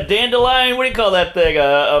go to that dandelion. What do you call that thing?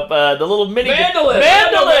 The little mini mandolin.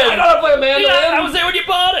 Mandolin. I know how to play a mandolin. Yeah, I was there when you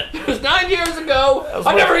bought it. It was 9 years ago.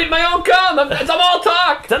 I've never eaten my own cum. I'm all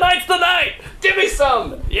talk. Tonight's the night. Give me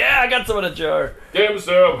some. Yeah, I got some in a jar. Give me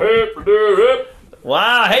some. Hip, hip.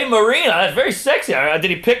 Wow, hey Marina, that's very sexy. Did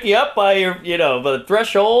he pick you up by your, by the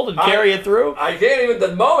threshold and carry you through? I can't even.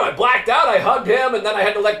 The moment I blacked out, I hugged him, and then I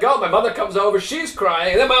had to let go. My mother comes over, she's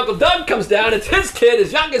crying, and then my Uncle Doug comes down. It's his kid,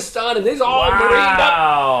 his youngest son, and he's all marined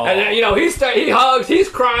up. And he hugs, he's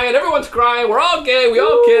crying, everyone's crying. We're all gay, we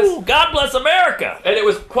all kiss. God bless America. And it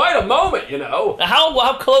was quite a moment,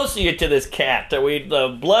 How close are you to this cat? Are we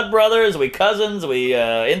blood brothers? Are we cousins? Are we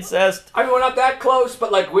incest? I mean, we're not that close,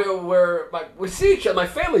 but like we see each other. My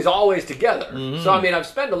family's always together. Mm-hmm. So I mean, I've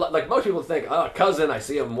spent a lot. Like most people think, cousin, I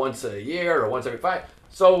see him once a year or once every 5.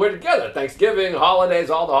 So we're together. Thanksgiving, holidays,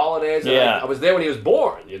 all the holidays. Yeah. I was there when he was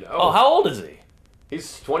born. Oh, how old is he?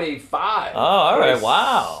 He's 25. Oh, all right.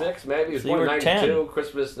 Wow. 6 maybe. He was So born you in were 92. 10.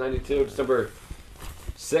 Christmas 92, December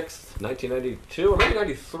 6th, 1992, or maybe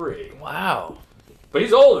 93. Wow. But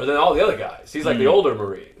he's older than all the other guys. He's like the older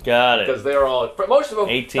Marine. Got it. Because they're all, most of them,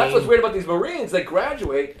 18. That's what's weird about these Marines. They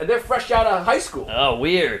graduate and they're fresh out of high school. Oh,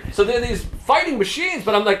 weird. So they're these fighting machines,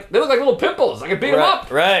 but I'm like, they look like little pimples. I can beat them up.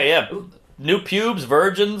 Right, yeah. New pubes,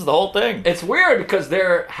 virgins, the whole thing. It's weird because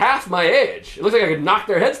they're half my age. It looks like I could knock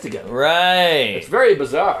their heads together. Right. It's very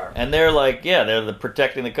bizarre. And they're like, they're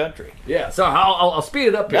protecting the country. Yeah, so I'll speed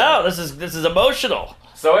it up here. No, this is emotional.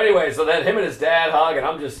 So anyway, then him and his dad hug, and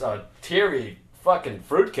I'm just a teary fucking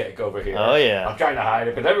fruitcake over here. Oh, yeah. I'm trying to hide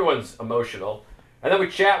it because everyone's emotional. And then we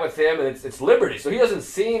chat with him, and it's Liberty. So he hasn't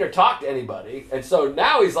seen or talked to anybody. And so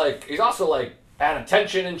now he's also like at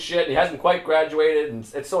attention and shit, and he hasn't quite graduated. And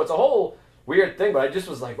so it's a whole weird thing, but I just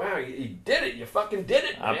was like, wow, you did it. You fucking did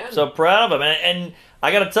it, man. I'm so proud of him. And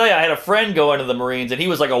I got to tell you, I had a friend go into the Marines, and he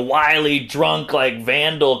was like a wily, drunk, like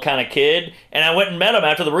vandal kind of kid. And I went and met him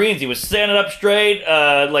after the Marines. He was standing up straight,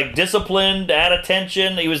 like disciplined, at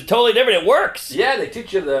attention. He was totally different. It works. Yeah, they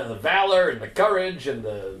teach you the valor and the courage and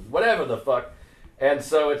the whatever the fuck. And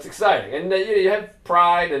so it's exciting. And you have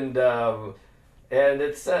pride and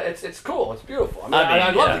it's cool. It's beautiful.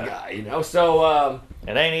 I love the guy, So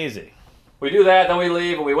it ain't easy. We do that, then we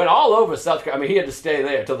leave, and we went all over South Carolina. I mean, he had to stay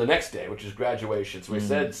there till the next day, which is graduation. So we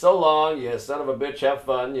said, so long, you son of a bitch, have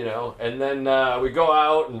fun, And then we go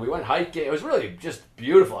out, and we went hiking. It was really just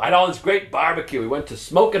beautiful. I had all this great barbecue. We went to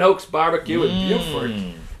Smoking Oaks Barbecue in Buford.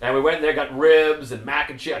 And we went in there, got ribs and mac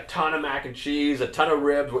and cheese, a ton of mac and cheese, a ton of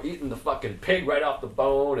ribs. We're eating the fucking pig right off the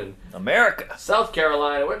bone. And America. South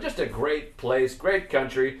Carolina, we're just a great place, great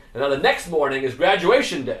country. And then the next morning is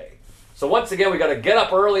graduation day. So once again, we got to get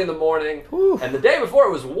up early in the morning. Whew. And the day before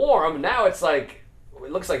it was warm. Now it's like,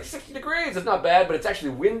 it looks like 60 degrees. It's not bad, but it's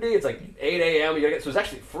actually windy. It's like 8 a.m. So it's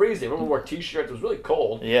actually freezing. Everyone wore T-shirts. It was really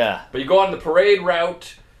cold. Yeah. But you go on the parade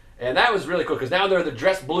route, and that was really cool because now they're the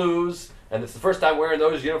dress blues, and it's the first time wearing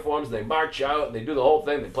those uniforms. And they march out, and they do the whole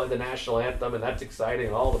thing. They play the national anthem, and that's exciting,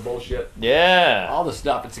 and all the bullshit. Yeah. All the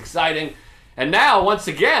stuff. It's exciting. And now, once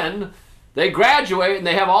again, they graduate, and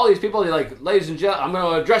they have all these people. They're like, ladies and gentlemen, I'm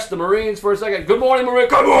going to address the Marines for a second. Good morning, Marine.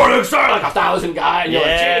 Good morning, sir. Like 1,000 guys. And you're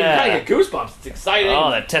like, gee, you kind of get goosebumps. It's exciting. Oh,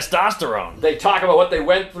 that testosterone. They talk about what they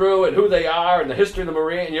went through and who they are and the history of the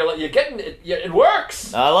Marine. And you're getting it. It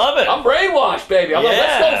works. I love it. I'm brainwashed, baby. I'm like,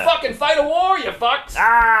 let's go fucking fight a war, you fucks.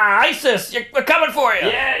 ISIS, we're coming for you.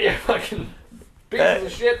 Yeah, you fucking pieces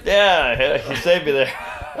of shit. Yeah, you saved me there.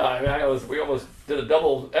 We almost did a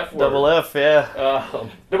double F word. Double F, yeah.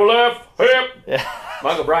 Double F, hip. Yeah.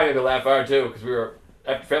 My Uncle Brian made me laugh hard, too, because we were,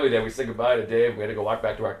 after Family Day, we said goodbye to Dave. We had to go walk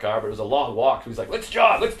back to our car, but it was a long walk. So he's like, let's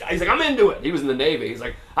jog. He's like, I'm into it. He was in the Navy. He's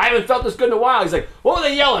like, I haven't felt this good in a while. He's like, what were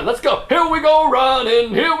they yelling? Let's go. Here we go, running.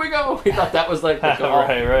 Here we go. He thought that was like the call.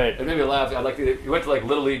 Right. It made me laugh. He went to like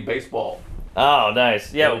Little League Baseball. Oh,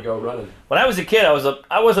 nice. Yeah. There we go, running. When I was a kid, I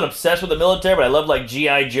wasn't obsessed with the military, but I loved like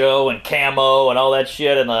G.I. Joe and camo and all that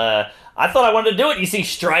shit. And I thought I wanted to do it. You see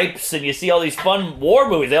Stripes and you see all these fun war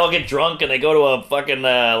movies. They all get drunk and they go to a fucking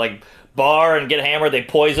like bar and get hammered. They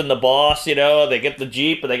poison the boss, you know. They get the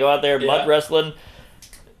Jeep and they go out there mud wrestling.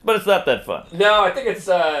 But it's not that fun. No, I think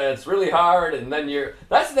it's really hard. And then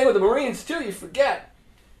that's the thing with the Marines too. You forget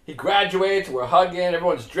he graduates. We're hugging.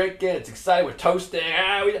 Everyone's drinking. It's exciting. We're toasting.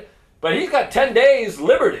 But he's got 10 days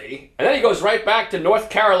liberty, and then he goes right back to North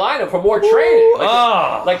Carolina for more training.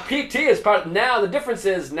 Like PT is part. Now the difference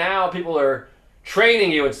is now people are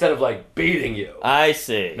training you instead of like beating you. I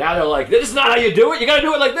see. Now they're like, this is not how you do it. You got to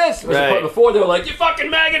do it like this. Right. Before they were like, you fucking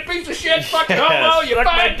maggot piece of shit, fucking homo, you suck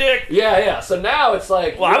my fuck dick. Yeah. So now it's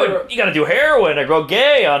like, well, you got to do heroin or go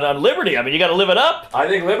gay on Liberty. I mean, you got to live it up. I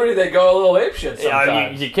think Liberty they go a little apeshit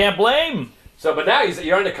sometimes. You can't blame. So, but now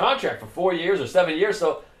you're under contract for 4 years or 7 years.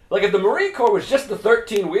 So, like, if the Marine Corps was just the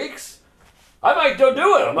 13 weeks, I might go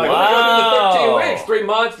do it. I'm like, let me go do the 13 weeks, 3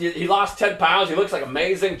 months. He lost 10 pounds. He looks like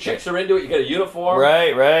amazing. Chicks are into it. You get a uniform.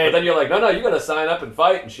 Right. But then you're like, no, you got to sign up and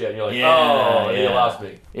fight and shit. And you're like, you lost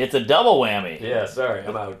me. It's a double whammy. Yeah, sorry,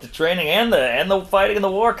 I'm out. The training and the fighting in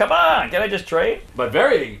the war. Come on, can I just trade? But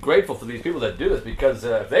very grateful for these people that do this because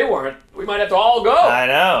if they weren't, we might have to all go.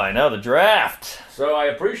 I know, the draft. So I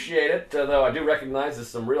appreciate it, though I do recognize there's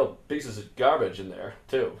some real pieces of garbage in there,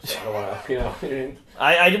 too. So I don't want to, you know.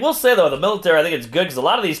 I will say, though, the military, I think it's good because a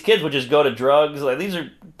lot of these kids would just go to drugs. Like, these are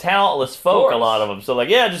talentless folk, a lot of them. So, like,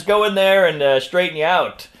 yeah, just go in there and straighten you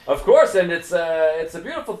out. Of course, and it's a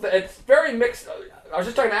beautiful thing. It's very mixed. I was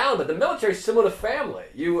just talking to Alan, but the military is similar to family.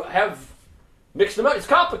 You have mixed emotions. It's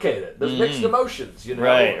complicated. There's mixed emotions, you know.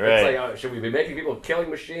 Right. It's like, should we be making people killing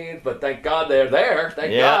machines? But thank God they're there.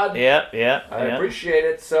 Thank God. Yeah. I appreciate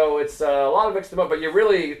it. So it's a lot of mixed emotions. But you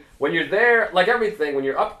really, when you're there, like everything, when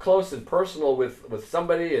you're up close and personal with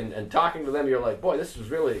somebody and talking to them, you're like, boy, this was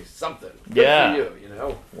really something. Good for you, you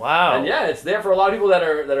know. Wow. And yeah, it's there for a lot of people that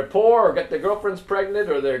are poor or get their girlfriends pregnant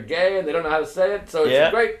or they're gay and they don't know how to say it. So it's a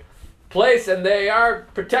great place, and they are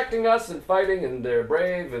protecting us and fighting, and they're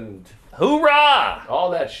brave and hoorah!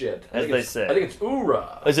 All that shit. As they say. I think it's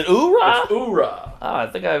oorah. Is it oorah? It's oorah. Oh, I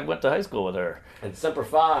think I went to high school with her. And Semper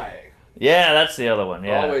Fi. Yeah, that's the other one,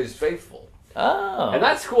 yeah. Always faithful. Oh. And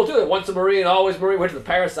that's cool, too. Once a Marine, always Marine. Went to the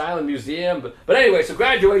Paris Island Museum. But anyway, so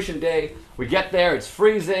graduation day, we get there, it's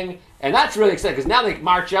freezing, and that's really exciting, because now they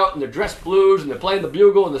march out in their dress blues, and they're playing the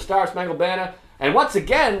bugle and the Star Spangled Banner. And once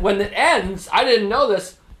again, when it ends, I didn't know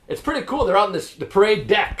this, it's pretty cool. They're out on the parade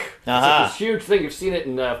deck. It's like this huge thing. You've seen it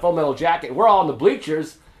in Full Metal Jacket. We're all on the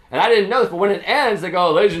bleachers, and I didn't know this, but when it ends, they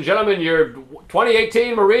go, ladies and gentlemen, you're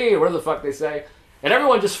 2018 Marine, or whatever the fuck they say. And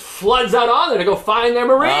everyone just floods out on there to go find their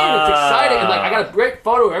Marine. It's exciting. And like, I got a great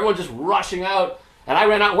photo of everyone just rushing out. And I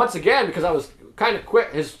ran out once again because I was kind of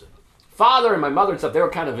quick. His father and my mother and stuff, they were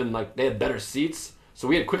kind of in, like, they had better seats. So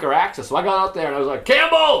we had quicker access. So I got out there and I was like,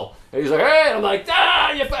 Campbell! And he's like, hey! And I'm like,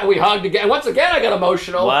 and we hugged again. And once again, I got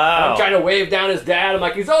emotional. Wow. I'm trying to wave down his dad. I'm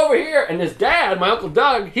like, he's over here. And his dad, my Uncle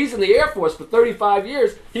Doug, he's in the Air Force for 35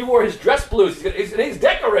 years. He wore his dress blues. He's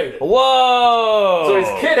decorated. Whoa! So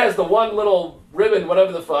his kid has the one little ribbon,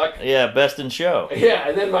 whatever the fuck. Yeah, best in show. Yeah,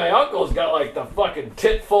 and then my uncle's got like the fucking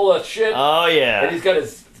tit full of shit. Oh, yeah. And he's got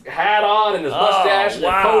his hat on and his mustache, and they're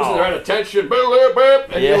wow. posing, they're at attention.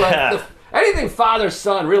 And you're like, anything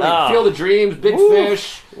father-son, really. Field of Dreams, Big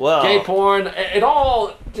Fish, gay porn, it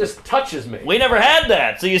all just touches me. We never had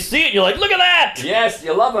that. So you see it, you're like, look at that! Yes,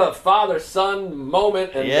 you love a father-son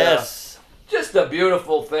moment. And, yes. Just a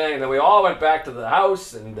beautiful thing. Then we all went back to the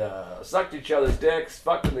house and sucked each other's dicks,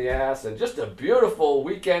 fucked in the ass, and just a beautiful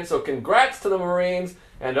weekend. So congrats to the Marines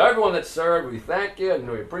and to everyone that served. We thank you and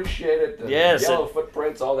we appreciate it. And yes. Yellow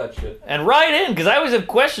footprints, all that shit. And write in, because I always have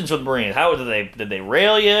questions with Marines. How did they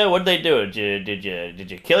rail you? What did they do?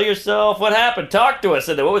 Did you kill yourself? What happened? Talk to us.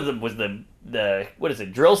 And what was the what is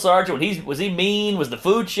it, drill sergeant? Was he mean? Was the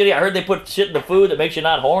food shitty? I heard they put shit in the food that makes you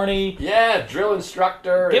not horny. Yeah, drill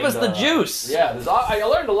instructor. Give us the juice. Yeah, I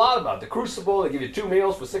learned a lot about the Crucible. They give you 2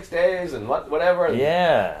 meals for 6 days and whatever. And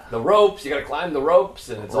yeah. The ropes, you got to climb the ropes,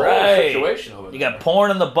 and it's a whole situation over there. You got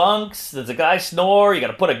porn in the bunks. There's a guy snore. You got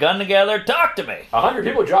to put a gun together. Talk to me. 100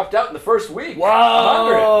 people dropped out in the first week. Wow.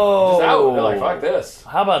 100. Just out. They're like, fuck this.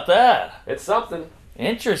 How about that? It's something.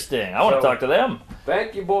 Interesting. I want to talk to them.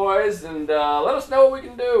 Thank you, boys, and let us know what we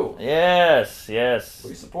can do. Yes.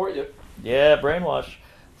 We support you. Yeah, brainwash.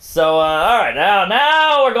 So, all right,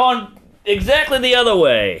 now we're going exactly the other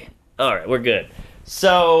way. All right, we're good.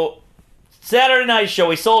 So, Saturday night show,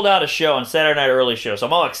 we sold out a show on Saturday night early show, so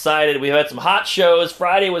I'm all excited. We've had some hot shows.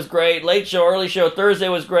 Friday was great. Late show, early show. Thursday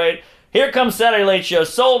was great. Here comes Saturday late show.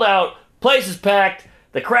 Sold out. Place is packed.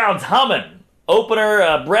 The crowd's humming.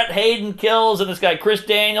 Opener, Brett Hayden kills, and this guy Chris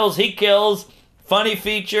Daniels, he kills. funny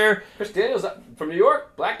feature. Chris Daniels from New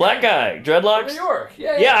York, black guy, dreadlocks. From New York,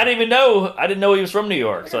 Yeah, I didn't know he was from New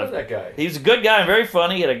York. I know that guy. He's a good guy and very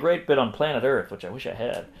funny. He had a great bit on Planet Earth, which I wish I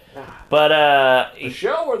had. But the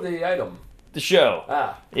show or the item? The show.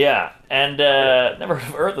 Yeah, and never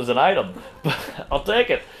heard of Earth as an item, but I'll take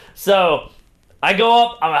it. So I go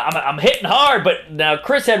up, I'm hitting hard, but now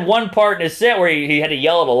Chris had one part in his set where he had to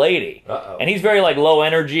yell at a lady. And he's very like low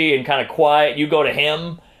energy and kind of quiet. You go to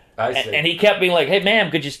him, I see. and he kept being like, "Hey,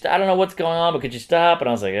 ma'am, could you? I don't know what's going on, but could you stop?" And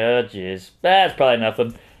I was like, "Oh, jeez, that's probably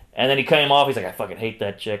nothing." And then he came off. He's like, "I fucking hate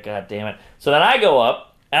that chick. God damn it." So then I go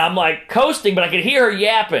up, and I'm like coasting, but I could hear her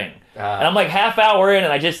yapping. And I'm like half hour in,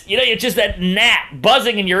 and I just, it's just that gnat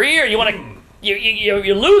buzzing in your ear. You want to,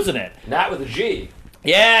 you're losing it. Gnat with a G.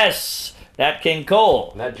 Yes, Nat King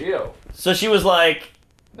Cole. Nat Geo. So she was like,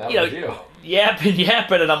 Geo. yapping,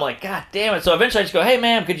 and I'm like, God damn it. So eventually I just go, "Hey,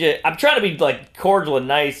 ma'am, could you, I'm trying to be like cordial and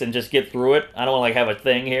nice and just get through it. I don't want to like have a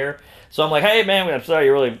thing here. So I'm like, "Hey, ma'am, I'm sorry,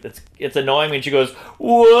 it's annoying me." And she goes,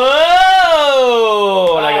 "Whoa!"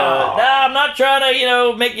 And I go, "Nah, I'm not trying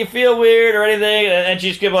to, make you feel weird or anything." And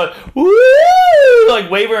she's kept like, "Woo!" like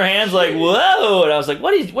waving her hands like, "Whoa!" And I was like,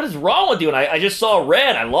 "What is wrong with you?" And I just saw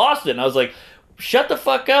red. I lost it. And I was like, "Shut the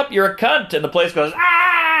fuck up! You're a cunt!" And the place goes,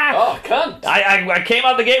 "Ah!" Oh, cunt! I came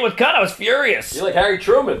out the gate with cunt. I was furious. You're like Harry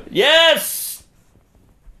Truman. Yes,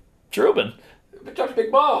 Truman. Dr.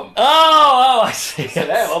 Big Bomb. Oh, I see. Said,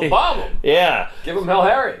 "Hey, I'll bomb him. Yeah. Give him Hell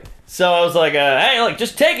Harry." So I was like, "Hey, like,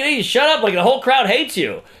 just take it easy. Shut up. Like, the whole crowd hates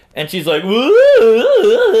you." And she's like,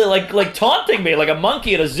 "Woo," like taunting me like a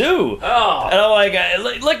monkey at a zoo. Oh. And I'm like,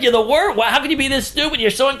 "Look, you're the worst. How can you be this stupid? You're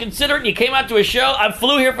so inconsiderate. You came out to a show. I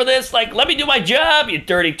flew here for this. Like, let me do my job, you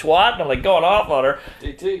dirty twat." And I'm like going off on her.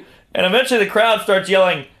 DT. And eventually the crowd starts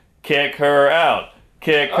yelling, "Kick her out.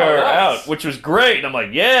 Kick her out," which was great. And I'm like,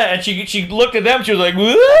 "Yeah." And she looked at them. She was like,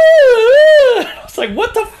 "Woo!" I was like,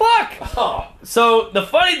 "What the fuck?" Oh. So the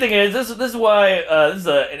funny thing is, this is why this is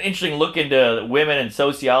an interesting look into women and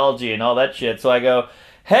sociology and all that shit. So I go,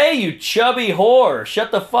 "Hey, you chubby whore, shut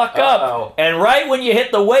the fuck up." And right when you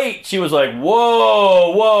hit the weight, she was like,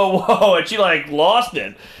 "Whoa, whoa, whoa," and she like lost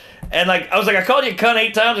it. And like I was like, "I called you a cunt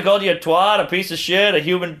 8 times. I called you a twat, a piece of shit, a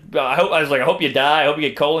human. I was like, I hope you die. I hope you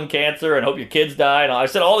get colon cancer, and hope your kids die." And I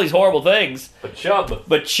said all these horrible things. But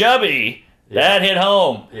chubby, that hit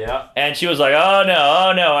home. Yeah. And she was like, "Oh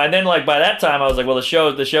no." And then like by that time, I was like, "Well, the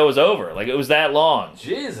show was over. Like it was that long."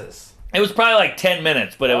 Jesus. It was probably like 10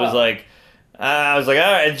 minutes, but it was like, I was like,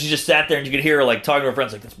 all right. And she just sat there, and you could hear her like talking to her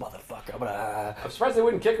friends, like, "This motherfucker." I'm surprised they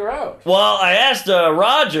wouldn't kick her out. Well, I asked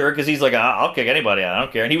Roger, because he's like, "I'll kick anybody out. I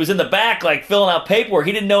don't care." And he was in the back, like filling out paperwork.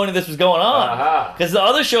 He didn't know any of this was going on because the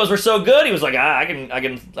other shows were so good. He was like, "I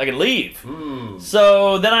can leave."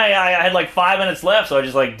 So then I had like 5 minutes left, so I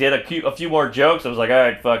just like did a few more jokes. I was like, "All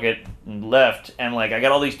right, fuck it," and left. And like I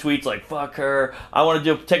got all these tweets like, "Fuck her. I want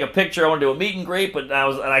to take a picture. I want to do a meet and greet," but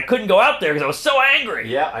I couldn't go out there because I was so angry.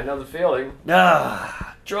 Yeah, I know the feeling.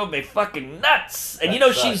 Drove me fucking nuts. And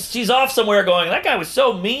she's off somewhere going, "That guy was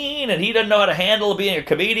so mean and he doesn't know how to handle being a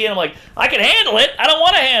comedian." I'm like, I can handle it. I don't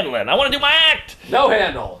want to handle it. I want to do my act. No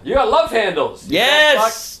handle. You got love handles.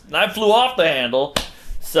 Yes. And I flew off the handle.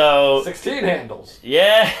 So 16 handles.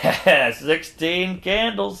 Yeah, 16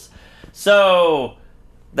 candles. So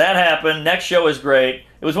that happened. Next show was great.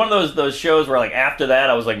 It was one of those shows where like after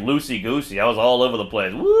that I was like loosey-goosey. I was all over the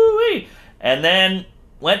place. Woo-wee. And then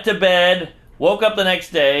went to bed. Woke up the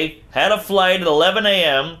next day, had a flight at 11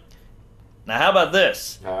 a.m. Now, how about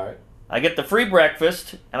this? All right. I get the free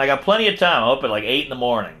breakfast, and I got plenty of time. I'm up at like 8 in the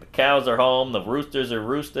morning. The cows are home, the roosters are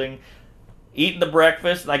roosting, eating the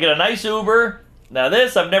breakfast, and I get a nice Uber. Now,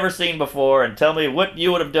 this I've never seen before, and tell me what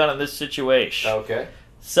you would have done in this situation. Okay.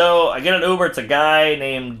 So, I get an Uber. It's a guy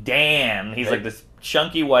named Dan. He's like this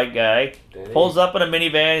chunky white guy. Danny. Pulls up in a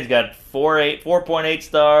minivan. He's got 4.8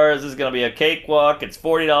 stars. This is going to be a cakewalk. It's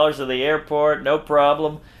 $40 to the airport. No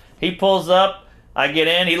problem. He pulls up. I get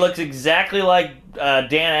in. He looks exactly like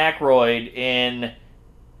Dan Aykroyd in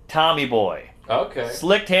Tommy Boy. Okay.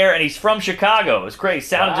 Slicked hair, and he's from Chicago. It's crazy.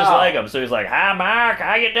 Sounded just like him. So he's like, "Hi, Mark.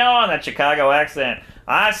 How you doing?" That Chicago accent.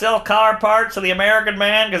 "I sell car parts to the American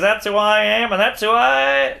man because that's who I am, and that's who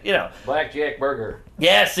Blackjack Burger.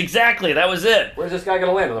 Yes, exactly. That was it. Where's this guy going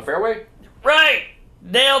to land? On the fairway? Right.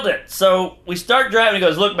 Nailed it. So we start driving. He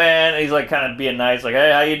goes, "Look, man." And he's like kind of being nice. Like,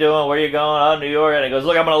 "Hey, how you doing? Where you going?" "Oh, New York." And he goes,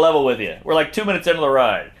 "Look, I'm going to level with you." We're like 2 minutes into the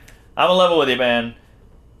ride. "I'm going to level with you, man.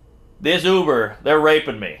 This Uber, they're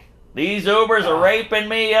raping me. These Ubers are raping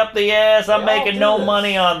me up the ass. I'm making no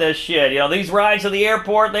money on this shit. These rides to the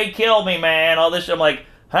airport, they kill me, man." All this shit. I'm like,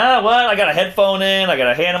 "Huh? What?" I got a headphone in. I got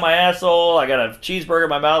a hand in my asshole. I got a cheeseburger in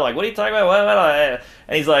my mouth. Like, "What are you talking about?" What?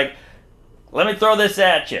 And he's like, let me throw this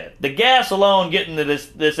at you. The gas alone getting to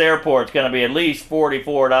this airport's going to be at least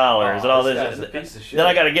 $44 and all this this. guy's a piece of shit. Then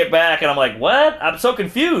I got to get back, and I'm like, what? I'm so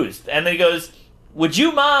confused. And then he goes, would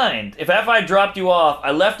you mind if after I dropped you off,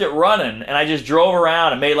 I left it running, and I just drove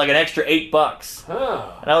around and made like an extra $8?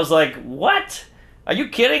 Huh. And I was like, what? Are you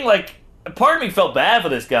kidding? Like, part of me felt bad for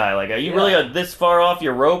this guy. Like, are you really this far off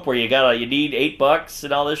your rope where you need $8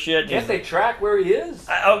 and all this shit? Can't they track where he is?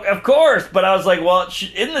 Of course, but I was like, well,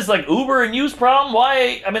 isn't this like Uber and use problem?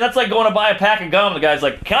 Why? I mean, that's like going to buy a pack of gum. The guy's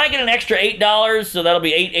like, can I get an extra $8 so that'll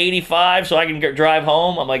be $8.85 so I can drive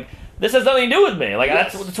home? I'm like, this has nothing to do with me. Like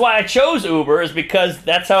that's why I chose Uber, is because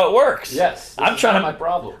that's how it works. Yes, I'm trying my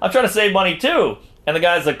problem. I'm trying to save money too. And the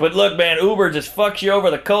guy's like, but look, man, Uber just fucks you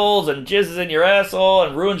over the coals and jizzes in your asshole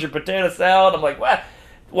and ruins your potato salad. I'm like, what?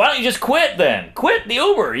 Why don't you just quit then? Quit the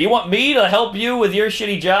Uber. You want me to help you with your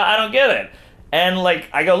shitty job? I don't get it. And like,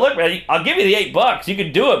 I go, look, man, I'll give you the $8. You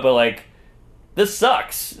can do it, but like, this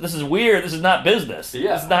sucks. This is weird. This is not business.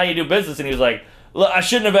 Yeah. This is not how you do business. And he was like, look, I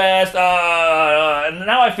shouldn't have asked. And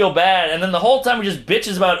now I feel bad. And then the whole time he just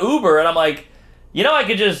bitches about Uber, and I'm like, I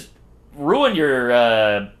could just ruin your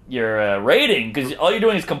rating because all you're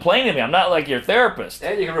doing is complaining to me. I'm not like your therapist.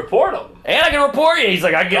 And you can report him. And I can report you. He's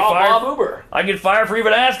like, I get fired. Bob Uber. I get fired for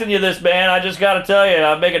even asking you this, man. I just got to tell you,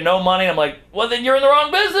 I'm making no money. I'm like, well, then you're in the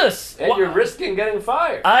wrong business. And you're risking getting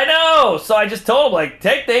fired. I know. So I just told him, like,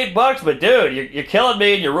 take the $8, but dude, you're killing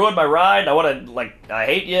me and you ruined my ride. I want to, like, I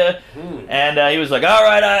hate you. And he was like, all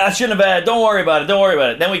right, I shouldn't have had. Don't worry about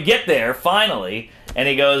it. Then we get there finally, and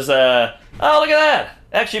he goes, oh, look at that.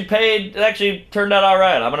 It actually turned out all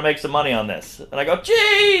right. I'm going to make some money on this. And I go,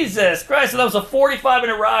 Jesus Christ. And that was a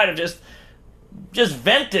 45-minute ride of just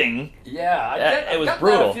venting. Yeah, it was I've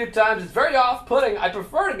brutal. done that a few times. It's very off-putting. I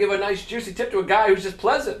prefer to give a nice, juicy tip to a guy who's just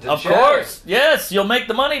pleasant. Of course. Yes, you'll make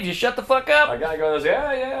the money if you shut the fuck up. A guy goes,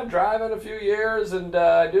 yeah, I'm driving a few years, and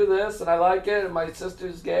I do this, and I like it, and my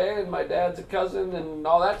sister's gay, and my dad's a cousin, and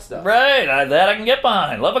all that stuff. Right, that I can get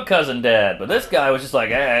behind. Love a cousin dad. But this guy was just like,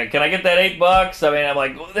 hey, can I get that $8? I mean, I'm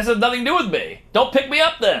like, this has nothing to do with me. Don't pick me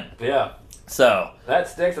up then. Yeah. So. That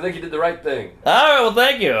stinks. I think you did the right thing. All right, well,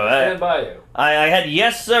 thank you. Stand by you. I had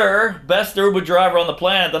Yes Sir, best Uber driver on the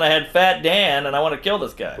planet. Then I had Fat Dan, and I want to kill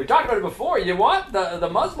this guy. We talked about it before. You want the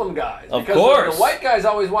Muslim guys. Of because course. The white guys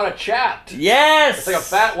always want to chat. Yes! It's like a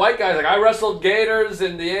fat white guy's like, I wrestled gators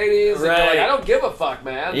in the 80s. And Right. you're like, I don't give a fuck,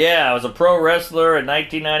 man. Yeah, I was a pro wrestler in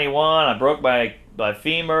 1991. I broke my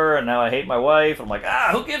femur, and now I hate my wife. I'm like,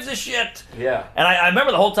 who gives a shit? Yeah. And I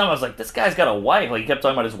remember the whole time I was like, this guy's got a wife. Like, he kept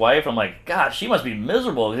talking about his wife. I'm like, God, she must be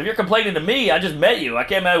miserable. 'Cause if you're complaining to me, I just met you. I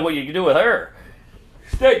can't imagine what you can do with her.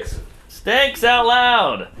 Stinks out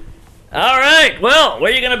loud. All right. Well,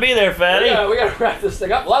 where are you going to be there, Fatty? Yeah, we got to wrap this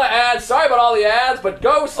thing up. A lot of ads. Sorry about all the ads, but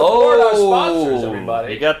go support our sponsors,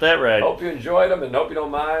 everybody. You got that right. Hope you enjoyed them and hope you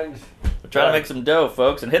don't mind. We're trying to make some dough,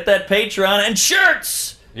 folks. And hit that Patreon and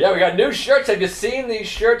shirts. Yeah, we got new shirts. Have you seen these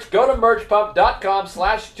shirts? Go to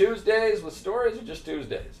merchpump.com/Tuesdays with stories or just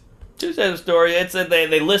Tuesdays? Tuesday's story. It's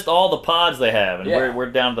they list all the pods they have, and Yeah. we're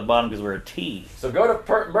down at the bottom because we're a T. So go to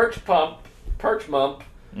Perchmump,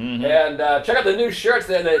 and check out the new shirts.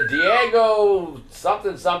 They're the Diego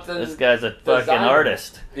something. This guy's a fucking designer.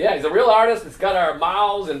 artist. Yeah, he's a real artist. It's got our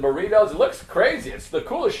mouths and burritos. It looks crazy. It's the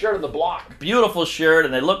coolest shirt on the block. Beautiful shirt,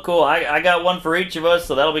 and they look cool. I got one for each of us,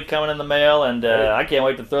 so that'll be coming in the mail, and I can't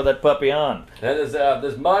wait to throw that puppy on. And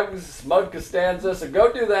there's mugs, Mug Costanza, so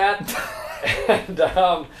go do that. And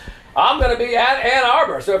I'm going to be at Ann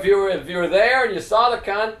Arbor, so if you were there and you saw the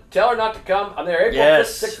con, tell her not to come. I'm there April 5th,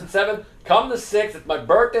 6th, and 7th. Come the 6th. It's my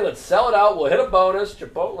birthday. Let's sell it out. We'll hit a bonus.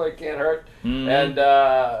 Chipotle can't hurt. And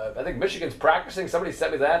I think Michigan's practicing. Somebody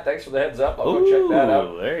sent me that. Thanks for the heads up. I'll go check that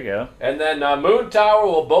out. There you go. And then Moon Tower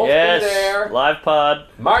will both be there. Live pod.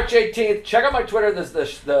 March 18th. Check out my Twitter.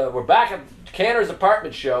 We're back at Canner's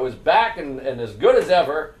apartment show is back and as good as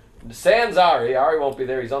ever. Sans Ari. Ari won't be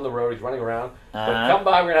there. He's on the road. He's running around. But come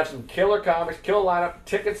by. We're going to have some killer comics, killer lineup.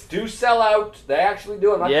 Tickets do sell out. They actually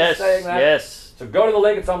do. I'm not just saying that. Yes. So go to the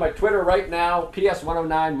link. It's on my Twitter right now. PS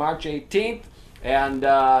 109, March 18th. And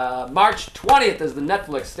March 20th is the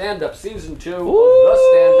Netflix stand-up season 2 of The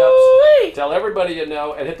Stand-Ups. Tell everybody you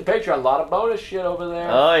know. And hit the Patreon. A lot of bonus shit over there.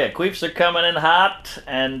 Oh, yeah. Queefs are coming in hot.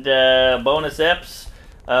 And bonus eps.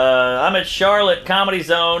 I'm at Charlotte Comedy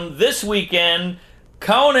Zone this weekend.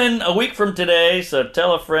 Conan a week from today. So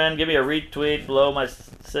tell a friend. Give me a retweet below my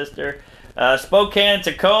sister. Spokane,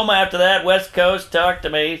 Tacoma after that. West Coast. Talk to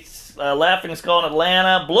me. Laughing Skull in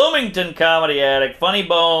Atlanta, Bloomington Comedy Attic, Funny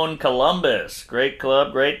Bone, Columbus, great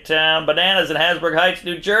club, great town, Bananas in Hasburg Heights,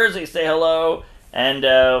 New Jersey, say hello, and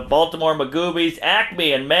Baltimore Magoobies,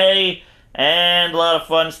 Acme in May, and a lot of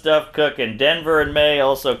fun stuff cooking. Denver in May,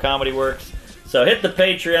 also Comedy Works. So hit the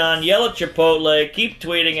Patreon, yell at Chipotle, keep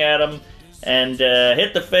tweeting at them, and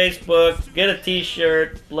hit the Facebook, get a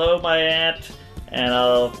t-shirt, blow my aunt, and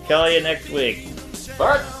I'll call you next week.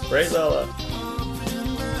 Bart. Praise Allah.